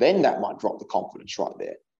 then that might drop the confidence right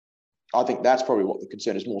there. I think that's probably what the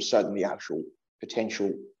concern is, more so than the actual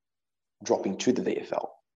potential dropping to the VFL,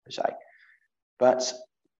 per se. But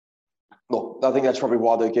look, I think that's probably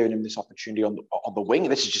why they're giving him this opportunity on the wing.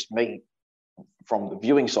 This is just me from the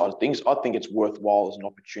viewing side of things. I think it's worthwhile as an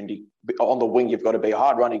opportunity. On the wing, you've got to be a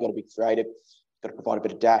hard runner, you've got to be creative, you've got to provide a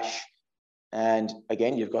bit of dash. And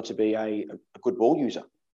again, you've got to be a good ball user.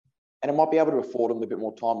 And it might be able to afford him a bit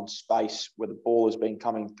more time and space where the ball has been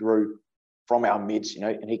coming through from our mids,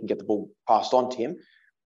 and he can get the ball passed on to him,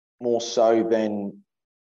 more so than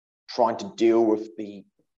trying to deal with the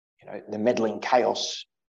meddling chaos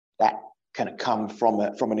that can come from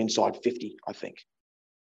an inside 50, I think.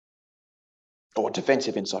 Or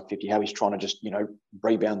defensive inside 50, how he's trying to just,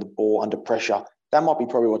 rebound the ball under pressure. That might be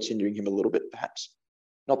probably what's hindering him a little bit, perhaps.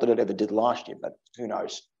 Not that it ever did last year, but who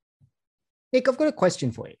knows? Nick, I've got a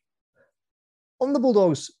question for you. On the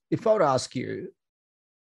Bulldogs, if I were to ask you,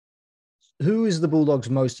 who is the Bulldogs'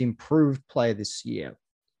 most improved player this year?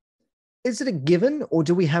 Is it a given or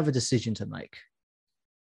do we have a decision to make?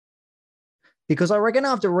 Because I reckon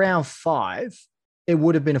after round 5, it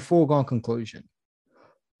would have been a foregone conclusion.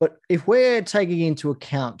 But if we're taking into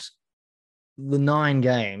account the 9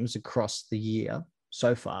 games across the year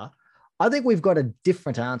so far, I think we've got a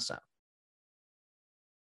different answer.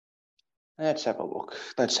 Let's have a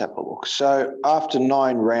look. So after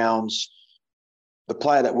 9 rounds, the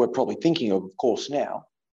player that we're probably thinking of course, now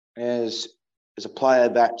is a player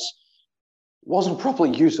that wasn't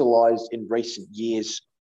properly utilised in recent years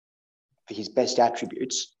for his best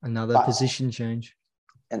attributes. Another position change.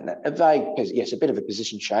 And a bit of a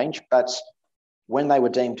position change. But when they were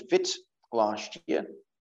deemed fit last year,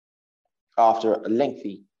 after a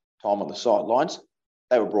lengthy time on the sidelines,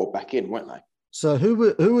 they were brought back in, weren't they? So who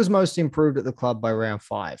was most improved at the club by round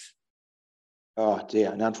 5? Oh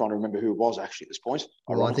dear! Now I'm trying to remember who it was actually at this point.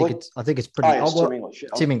 Well, I think it's pretty. Tim English.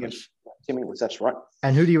 Tim English. Tim English. That's right.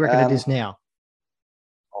 And who do you reckon it is now?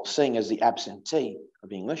 Well, seeing as the absentee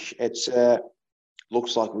of English, it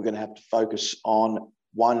looks like we're going to have to focus on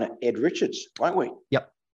one Ed Richards, won't we? Yep.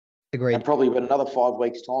 Agreed. And probably in another 5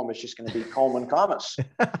 weeks' time, it's just going to be Coleman Karmas.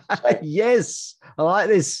 Yes, I like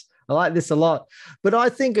this. I like this a lot. But I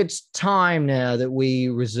think it's time now that we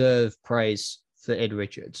reserve praise for Ed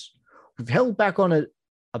Richards. We've held back on it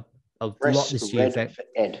a lot this year. For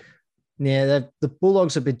Ed. Now, the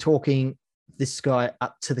Bulldogs have been talking this guy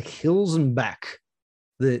up to the hills and back,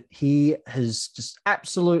 that he has just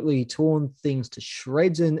absolutely torn things to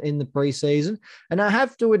shreds in the preseason. And I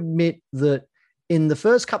have to admit that in the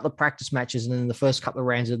first couple of practice matches and in the first couple of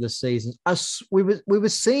rounds of the season, we were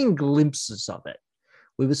seeing glimpses of it.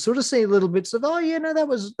 We were sort of seeing little bits of,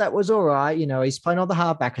 that was all right. He's playing on the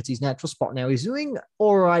halfback. It's his natural spot now. He's doing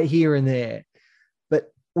all right here and there.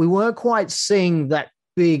 But we weren't quite seeing that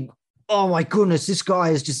big, oh my goodness, this guy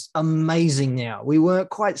is just amazing now. We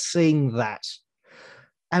weren't quite seeing that.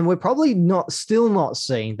 And we're probably still not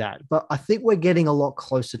seeing that. But I think we're getting a lot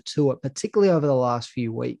closer to it, particularly over the last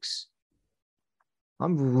few weeks.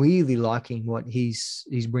 I'm really liking what he's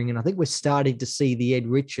bringing. I think we're starting to see the Ed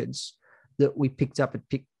Richards that we picked up at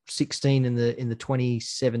pick 16 in the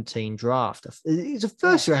 2017 draft. It's a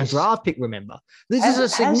first-round draft pick, remember. This is a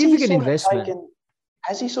significant investment.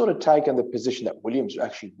 Has he sort of taken the position that Williams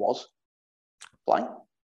actually was playing?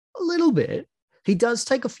 A little bit. He does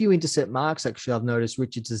take a few intercept marks, actually. I've noticed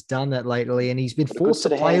Richards has done that lately, and he's been Got a good forced to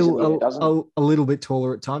set of play hands in the air, doesn't he? a little bit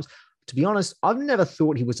taller at times. To be honest, I've never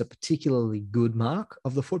thought he was a particularly good mark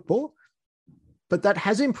of the football, but that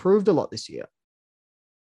has improved a lot this year.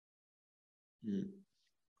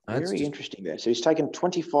 Very interesting there. So he's taken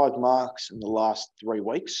 25 marks in the last 3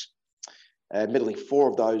 weeks. Admittedly, 4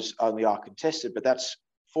 of those only are contested, but that's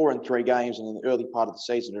 4 in 3 games. And in the early part of the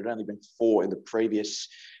season, it had only been 4 in the previous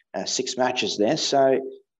 6 matches there. So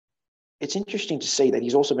it's interesting to see that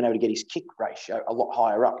he's also been able to get his kick ratio a lot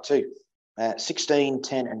higher up too. 16,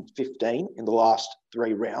 10, and 15 in the last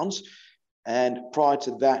 3 rounds. And prior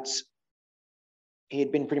to that, he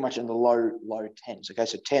had been pretty much in the low 10s. Okay,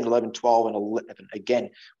 so 10, 11, 12, and 11 again,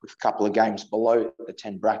 with a couple of games below the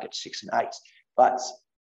 10 bracket, 6 and 8. But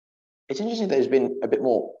it's interesting that he's been a bit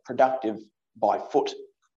more productive by foot,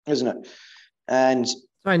 isn't it? And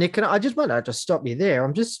sorry, Nick, I just might have to stop you there.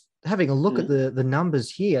 I'm just having a look at the numbers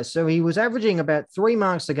here. So he was averaging about 3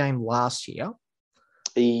 marks a game last year.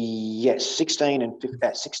 Yes, 16 and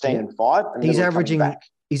 5. And he's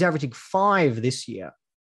averaging 5 this year,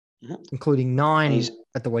 including 9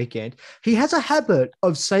 at the weekend. He has a habit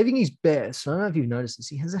of saving his best. I don't know if you've noticed this.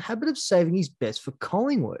 He has a habit of saving his best for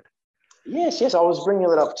Collingwood. Yes. I was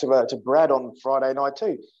bringing it up to Brad on Friday night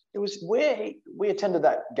too. It was where we attended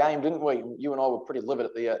that game, didn't we? You and I were pretty livid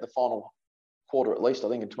at the final quarter, at least, I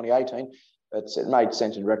think, in 2018. It made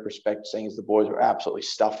sense in retrospect, seeing as the boys were absolutely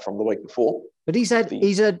stuffed from the week before. But he's had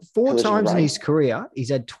 4 times in his career, he's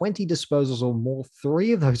had 20 disposals or more.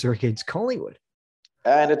 3 of those are against Collingwood.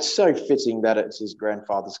 And it's so fitting that it's his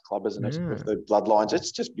grandfather's club, isn't it? With the bloodlines.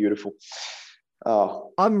 It's just beautiful.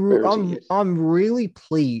 I'm really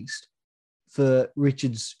pleased for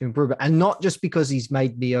Richards' improvement, and not just because he's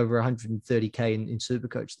made me over 130K in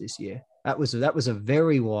Supercoach this year. That was a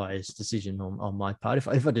very wise decision on my part, if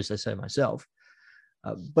I just say so myself.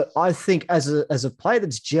 But I think as a player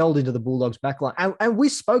that's gelled into the Bulldogs backline, and we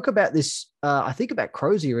spoke about this, I think about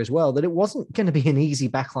Crozier as well, that it wasn't going to be an easy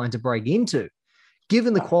backline to break into,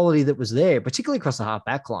 given the quality that was there, particularly across the half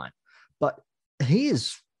backline. But he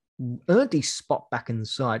has earned his spot back in the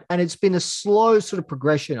side, and it's been a slow sort of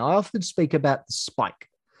progression. I often speak about the spike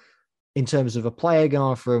in terms of a player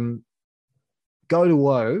going from go to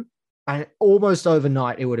woe, and almost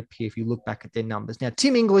overnight, it would appear if you look back at their numbers. Now,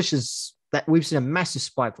 Tim English we've seen a massive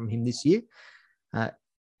spike from him this year.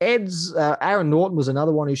 Aaron Norton was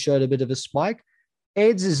another one who showed a bit of a spike.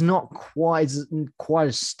 Ed's is not quite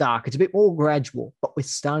as stark. It's a bit more gradual, but we're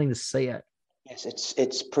starting to see it. Yes,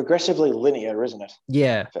 it's progressively linear, isn't it?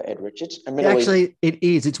 Yeah. For Ed Richards. Actually, it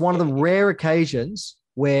is. It's one of the rare occasions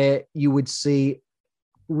where you would see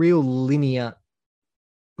real linear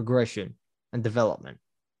progression and development.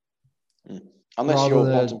 Unless you're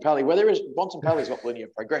Bontempelli. Where there is Bontempelli's not linear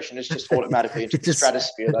progression, it's just automatically into the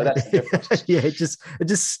stratosphere, though. That's the difference. Yeah, it just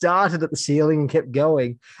started at the ceiling and kept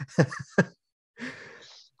going.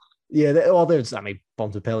 Yeah,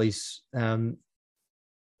 Bontempelli's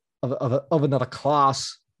of another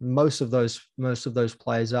class. Most of those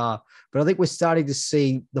players are, but I think we're starting to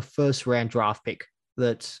see the first round draft pick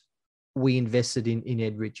that we invested in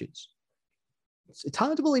Ed Richards. It's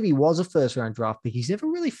hard to believe he was a first round draft pick. He's never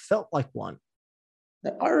really felt like one.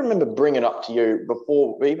 Now, I remember bringing up to you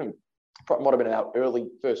before, might have been in our early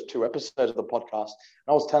first 2 episodes of the podcast. And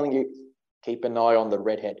I was telling you, keep an eye on the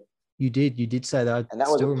redhead. You did say that. And that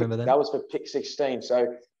remember that. That was for pick 16.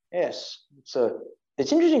 So yes,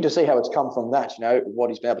 it's interesting to see how it's come from that, what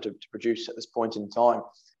he's been able to produce at this point in time.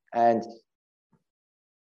 And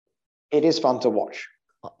it is fun to watch.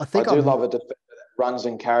 I do love a defender that runs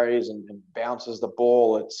and carries and bounces the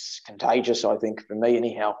ball. It's contagious, I think, for me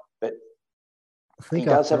anyhow. But he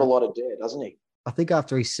does have a lot of dare, doesn't he? I think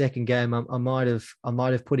after his second game, I might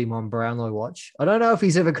have put him on Brownlow watch. I don't know if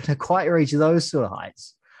he's ever going to quite reach those sort of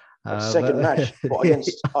heights. Second match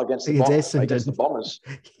against the Bombers.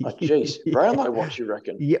 Jeez, Brownlow watch, you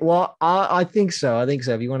reckon? Yeah, well, I think so.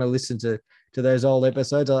 If you want to listen to those old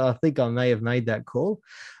episodes, I think I may have made that call.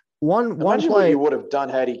 One play what you would have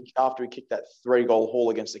done after he kicked that 3-goal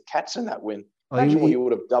haul against the Cats in that win. Imagine what you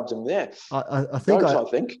would have dubbed him there. I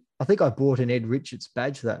think I bought an Ed Richards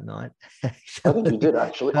badge that night. I think you did,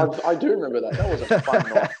 actually. I do remember that. That was a fun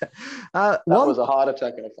night. That was a heart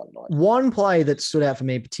attack and a fun night. One play that stood out for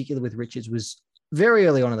me, particularly with Richards, was very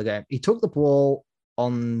early on in the game. He took the ball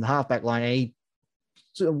on the halfback line and he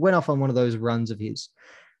sort of went off on one of those runs of his.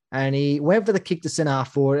 And he went for the kick to centre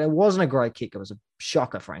half forward. It wasn't a great kick. It was a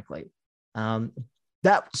shocker, frankly.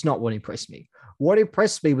 That's not what impressed me. What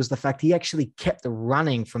impressed me was the fact he actually kept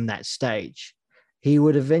running from that stage. He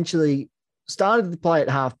would eventually started the play at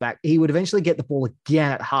halfback. He would eventually get the ball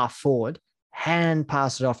again at half forward hand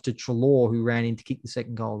pass it off to Treloar, who ran in to kick the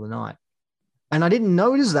second goal of the night. And I didn't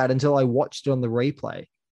notice that until I watched it on the replay.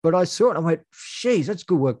 But I saw it and I went, geez, that's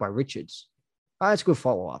good work by Richards. That's good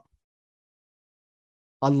follow-up.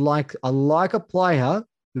 I like a player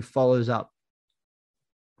who follows up,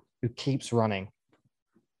 who keeps running.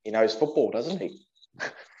 He knows football, doesn't he?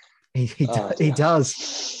 He does. He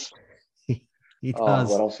does.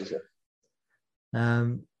 What else is it?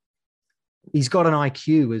 He's got an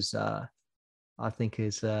IQ, as I think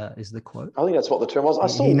is the quote. I think that's what the term was. I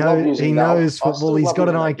still he love using he that. knows football. He's got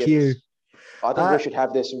an IQ. I think we should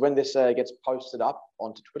have this when this gets posted up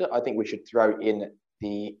onto Twitter. I think we should throw in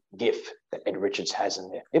the GIF that Ed Richards has in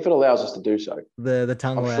there, if it allows us to do so. The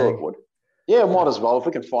tongue I'm wag. sure it would. Yeah, might as well. If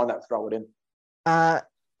we can find that, throw it in.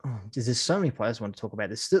 There's so many players I want to talk about.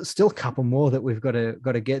 There's still a couple more that we've got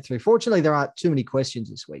to get through. Fortunately, there aren't too many questions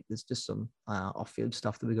this week. There's just some off-field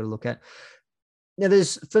stuff that we've got to look at. Now,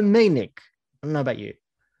 for me, Nick, I don't know about you.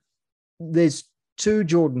 There's 2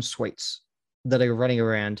 Jordan Sweets that are running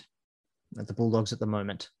around at the Bulldogs at the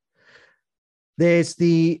moment. There's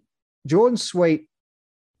the Jordan Sweet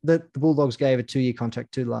that the Bulldogs gave a 2-year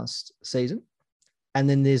contract to last season. And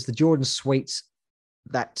then there's the Jordan Sweets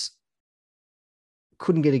that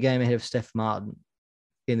couldn't get a game ahead of Steph Martin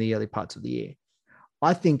in the early parts of the year.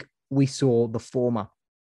 I think we saw the former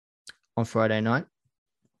on Friday night.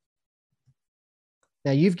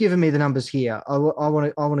 Now, you've given me the numbers here. I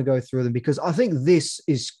want to go through them because I think this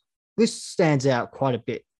stands out quite a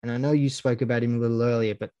bit. And I know you spoke about him a little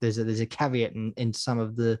earlier, but there's a caveat in some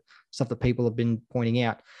of the stuff that people have been pointing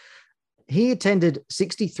out. He attended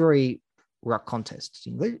 63 ruck contests.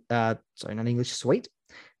 Not English Sweet.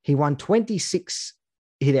 He won 26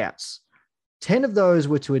 hitouts. 10 of those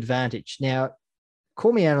were to advantage. Now,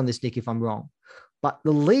 call me out on this, Nick, if I'm wrong. But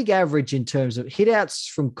the league average in terms of hitouts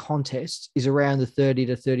from contests is around the 30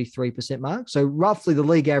 to 33% mark. So roughly the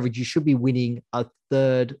league average, you should be winning a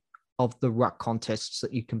third of the ruck contests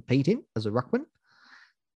that you compete in as a ruckman.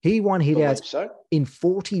 He won hitouts in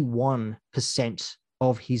 41%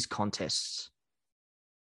 of his contests.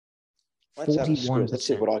 Let's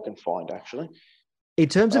see what I can find, actually. In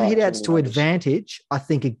terms of hitouts to advantage, I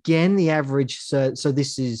think, again, the average, so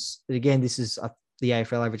this is the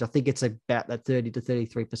AFL average. I think it's about that 30 to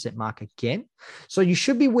 33% mark again. So you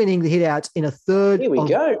should be winning the hitouts in a third. Here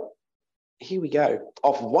we go.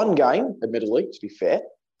 Off one game, admittedly, to be fair.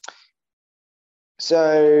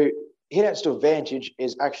 So hitouts to advantage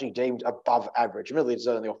is actually deemed above average. Admittedly, it's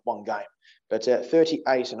only off one game, but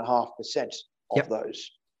 38.5% of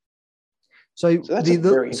those. So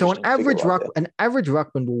an average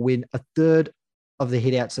ruckman will win a third of the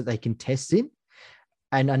hitouts that they can test in,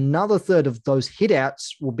 and another third of those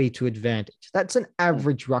hitouts will be to advantage. That's an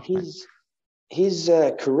average ruckman. His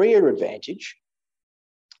career advantage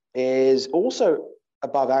is also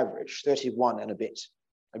above average, 31 and a bit.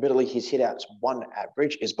 Admittedly, his hitouts one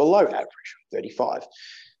average is below average, 35.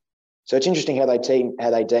 So it's interesting how they deem,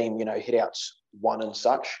 hitouts one and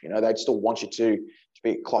such. They'd still want you to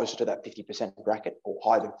be closer to that 50% bracket or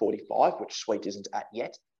higher than 45, which Sweet isn't at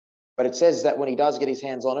yet. But it says that when he does get his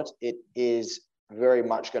hands on it, it is very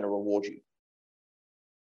much going to reward you,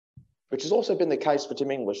 which has also been the case for Tim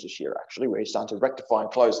English this year, actually, where he's starting to rectify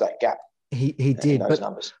and close that gap. He did,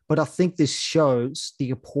 but I think this shows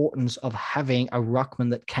the importance of having a ruckman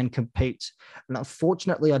that can compete. And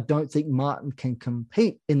unfortunately, I don't think Martin can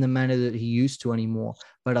compete in the manner that he used to anymore,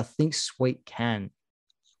 but I think Sweet can.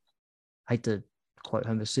 I hate to quote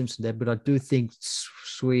Homer Simpson there, but I do think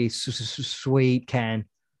Sweet can.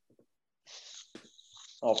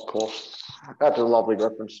 Of course. That's a lovely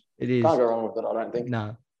reference. It is. Can't go wrong with it, I don't think.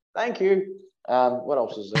 No. Thank you. What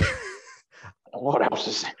else is there?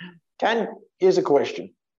 Here's a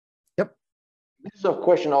question. Yep. This is a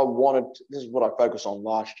question this is what I focused on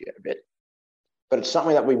last year a bit, but it's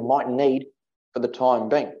something that we might need for the time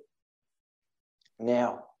being.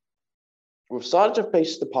 Now, we've started to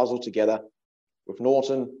piece the puzzle together with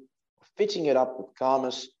Norton, fitting it up with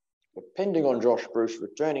Karmas, we're pending on Josh Bruce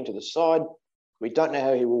returning to the side. We don't know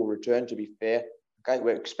how he will return, to be fair. Okay,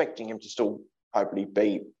 we're expecting him to still hopefully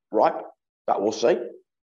be ripe, but we'll see.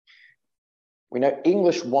 We know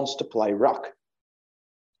English wants to play ruck.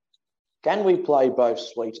 Can we play both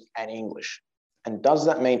Sweet and English? And does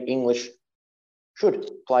that mean English should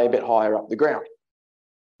play a bit higher up the ground?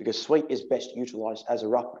 Because Sweet is best utilised as a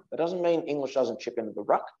ruckman. That doesn't mean English doesn't chip into the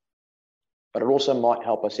ruck, but it also might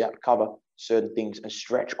help us out cover certain things and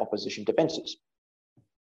stretch opposition defences.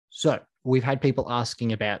 So we've had people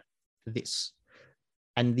asking about this,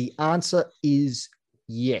 and the answer is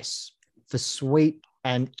yes. For Sweet,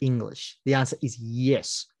 and English? The answer is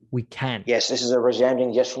yes, we can. Yes, this is a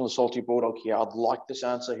resounding yes from the Salty Bulldog here. I'd like this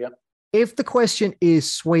answer here. If the question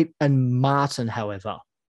is Sweet and Martin, however,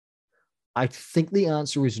 I think the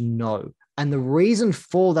answer is no. And the reason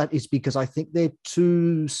for that is because I think they're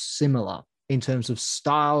too similar in terms of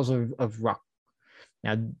styles of ruck.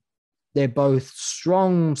 Now, they're both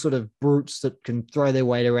strong sort of brutes that can throw their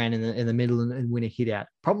weight around in the middle and win a hit out.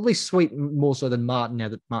 Probably Sweet more so than Martin, now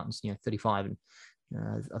that Martin's 35 and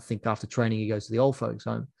I think after training he goes to the old folks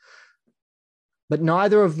home. But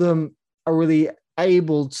neither of them are really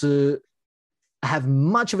able to have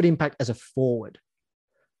much of an impact as a forward.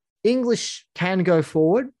 English can go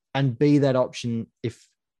forward and be that option if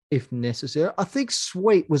necessary. I think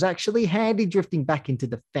Sweet was actually handy drifting back into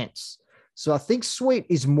defense. So I think Sweet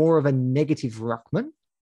is more of a negative ruckman.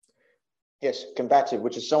 Yes, combative,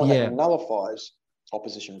 which is someone that nullifies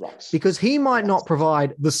opposition rucks. Because he might not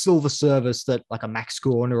provide the silver service that like a Max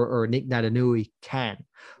Gawn or a Nick Natanui can.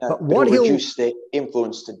 No, but what he'll he'll reduce their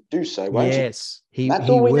influence to do so, won't yes, he? That's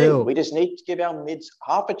all we need. We just need to give our mids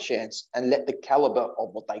half a chance and let the caliber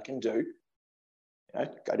of what they can do,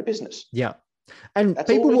 go to business. Yeah. And That's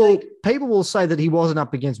people will say that he wasn't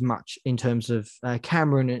up against much in terms of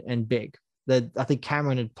Cameron and Begg. That I think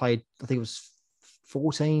Cameron had played, I think it was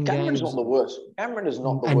 14 Cameron's games. not the worst. Cameron is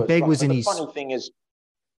not the worst. And Begg was in the his... funny thing is,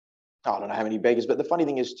 I don't know how many beggars, but the funny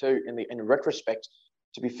thing is too, in retrospect,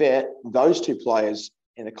 to be fair, those two players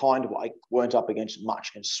in a kind of way weren't up against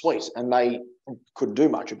much and Sweet, and they couldn't do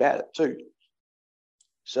much about it too.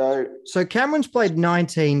 So Cameron's played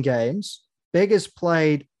 19 games. Beggar's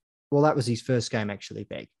played, well, that was his first game actually,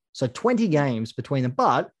 Begg. So 20 games between them.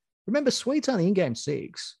 But remember, Sweet's only in game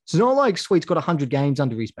 6. It's not like Sweet's got 100 games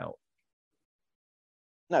under his belt.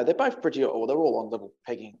 No, they're both they're all on level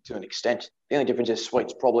pegging to an extent. The only difference is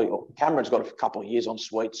Sweet's Cameron's got a couple of years on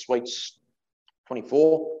Sweet. Sweet's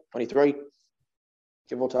 24, 23,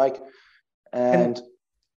 give or take. And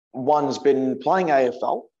one's been playing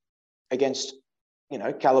AFL against,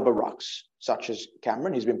 caliber rucks, such as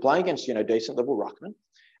Cameron. He's been playing against, decent level ruckmen.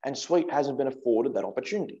 And Sweet hasn't been afforded that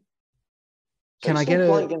opportunity. So Can I get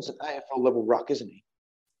playing against an AFL level ruck, isn't he?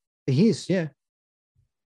 He is, yeah.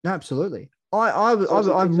 No, absolutely. I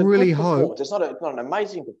really hope it's not an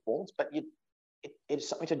amazing performance, but it's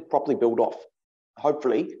something to properly build off.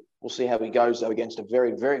 Hopefully, we'll see how he goes though against a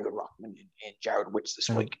very, very good ruckman in Jared Witts this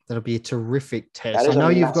week. That'll be a terrific test. I know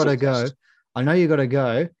you've got to go. I know you've got to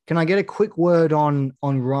go. Can I get a quick word on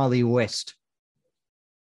Riley West?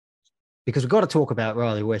 Because we've got to talk about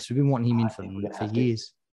Riley West. We've been wanting him in for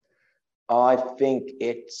years. I think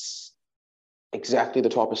it's exactly the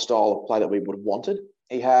type of style of play that we would have wanted.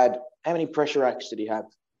 He had, how many pressure acts did he have?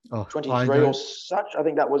 23 or such. I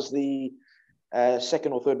think that was the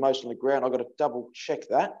second or third most on the ground. I've got to double check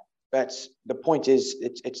that. But the point is,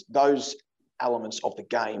 it's those elements of the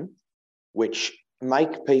game which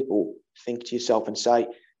make people think to yourself and say,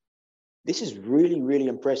 this is really, really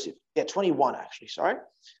impressive. Yeah, 21 actually, sorry.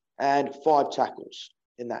 And 5 tackles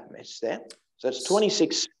in that mess there. So it's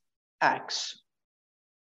 26 acts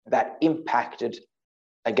that impacted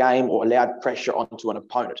a game or allowed pressure onto an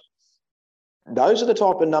opponent. Those are the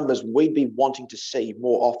type of numbers we'd be wanting to see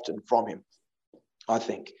more often from him, I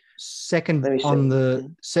think. Second on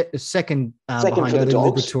the second behind for the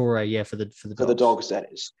Dogs. Liberatore, for the Dogs. For the Dogs,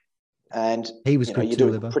 that is. And he was good you're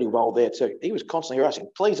too, doing pretty well there too. He was constantly harassing.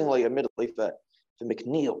 Pleasingly, admittedly, for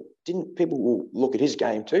McNeil. People will look at his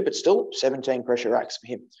game too, but still 17 pressure acts for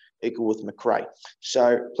him, equal with McRae.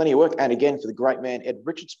 So plenty of work. And again, for the great man, Ed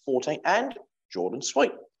Richards, 14, and Jordan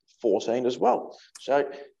Sweet, 14 as well. So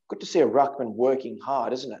good to see a ruckman working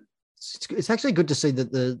hard, isn't it? It's actually good to see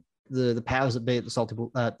that the powers that be at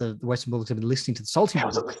the Western Bulldogs have been listening to the Salty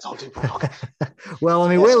Bulldog. Well, I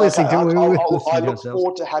mean, we're listening to it. I look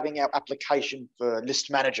forward to having our application for list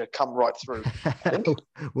manager come right through.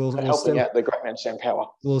 we'll helping out the great man Sam Power.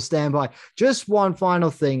 We'll stand by. Just one final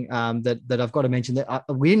thing that I've got to mention that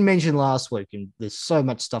we didn't mention last week, and there's so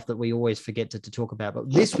much stuff that we always forget to talk about,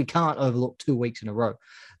 but this we can't overlook 2 weeks in a row.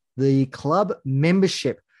 The club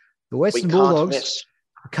membership, the Western Bulldogs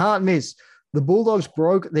can't miss. The Bulldogs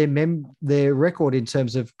broke their record in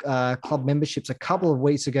terms of club memberships a couple of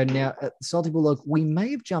weeks ago. Now, at the Salty Bulldog, we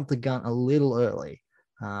may have jumped the gun a little early.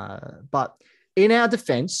 But in our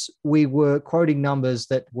defense, we were quoting numbers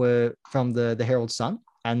that were from the Herald Sun,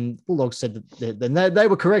 and Bulldogs said that they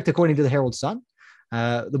were correct according to the Herald Sun.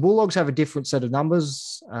 The Bulldogs have a different set of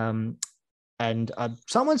numbers. And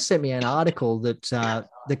someone sent me an article that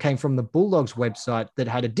came from the Bulldogs website that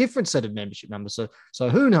had a different set of membership numbers. So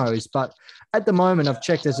who knows? But at the moment, I've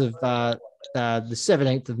checked as of the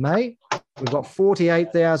 17th of May, We've got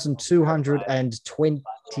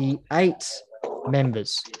 48,228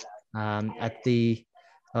 members at the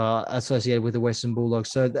associated with the Western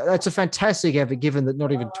Bulldogs. So that's a fantastic effort, given that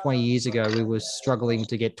not even 20 years ago we were struggling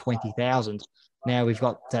to get 20,000. Now we've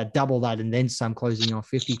got double that and then some, closing on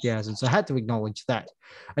 50,000. So I had to acknowledge that.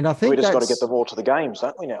 And I think we just got to get them all to the games,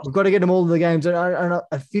 don't we now? We've got to get them all to the games. And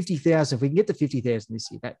 50,000, if we can get to 50,000 this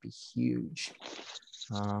year, that'd be huge.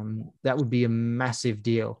 That would be a massive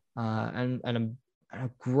deal and a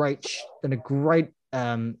great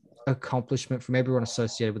accomplishment from everyone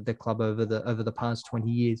associated with the club over the past 20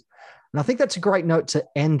 years. And I think that's a great note to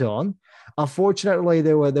end on. Unfortunately,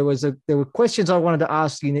 there were questions I wanted to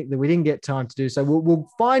ask you, Nick, that we didn't get time to do. So we'll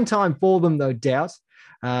find time for them, no doubt.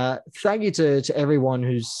 Thank you to everyone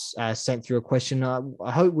who's sent through a question.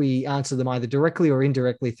 I hope we answer them either directly or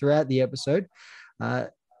indirectly throughout the episode.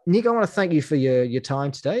 Nick, I want to thank you for your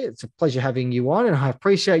time today. It's a pleasure having you on, and I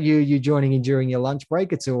appreciate you joining in during your lunch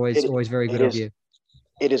break. It's always very good of you.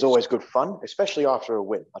 It is always good fun, especially after a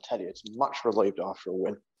win. I tell you, it's much relieved after a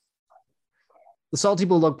win. The Salty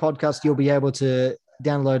Bulldog podcast you'll be able to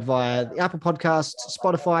download via the Apple Podcasts,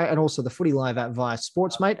 Spotify, and also the Footy Live app via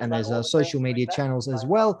Sportsmate. And there's social media channels as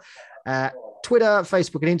well. Twitter,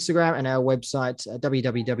 Facebook, and Instagram, and our website,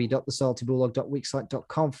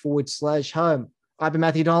 www.thesaltybulldog.wixsite.com/home. I've been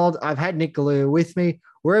Matthew Donald. I've had Nick Galoo with me.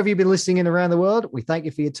 Wherever you've been listening in around the world, we thank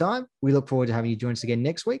you for your time. We look forward to having you join us again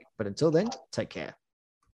next week. But until then, take care.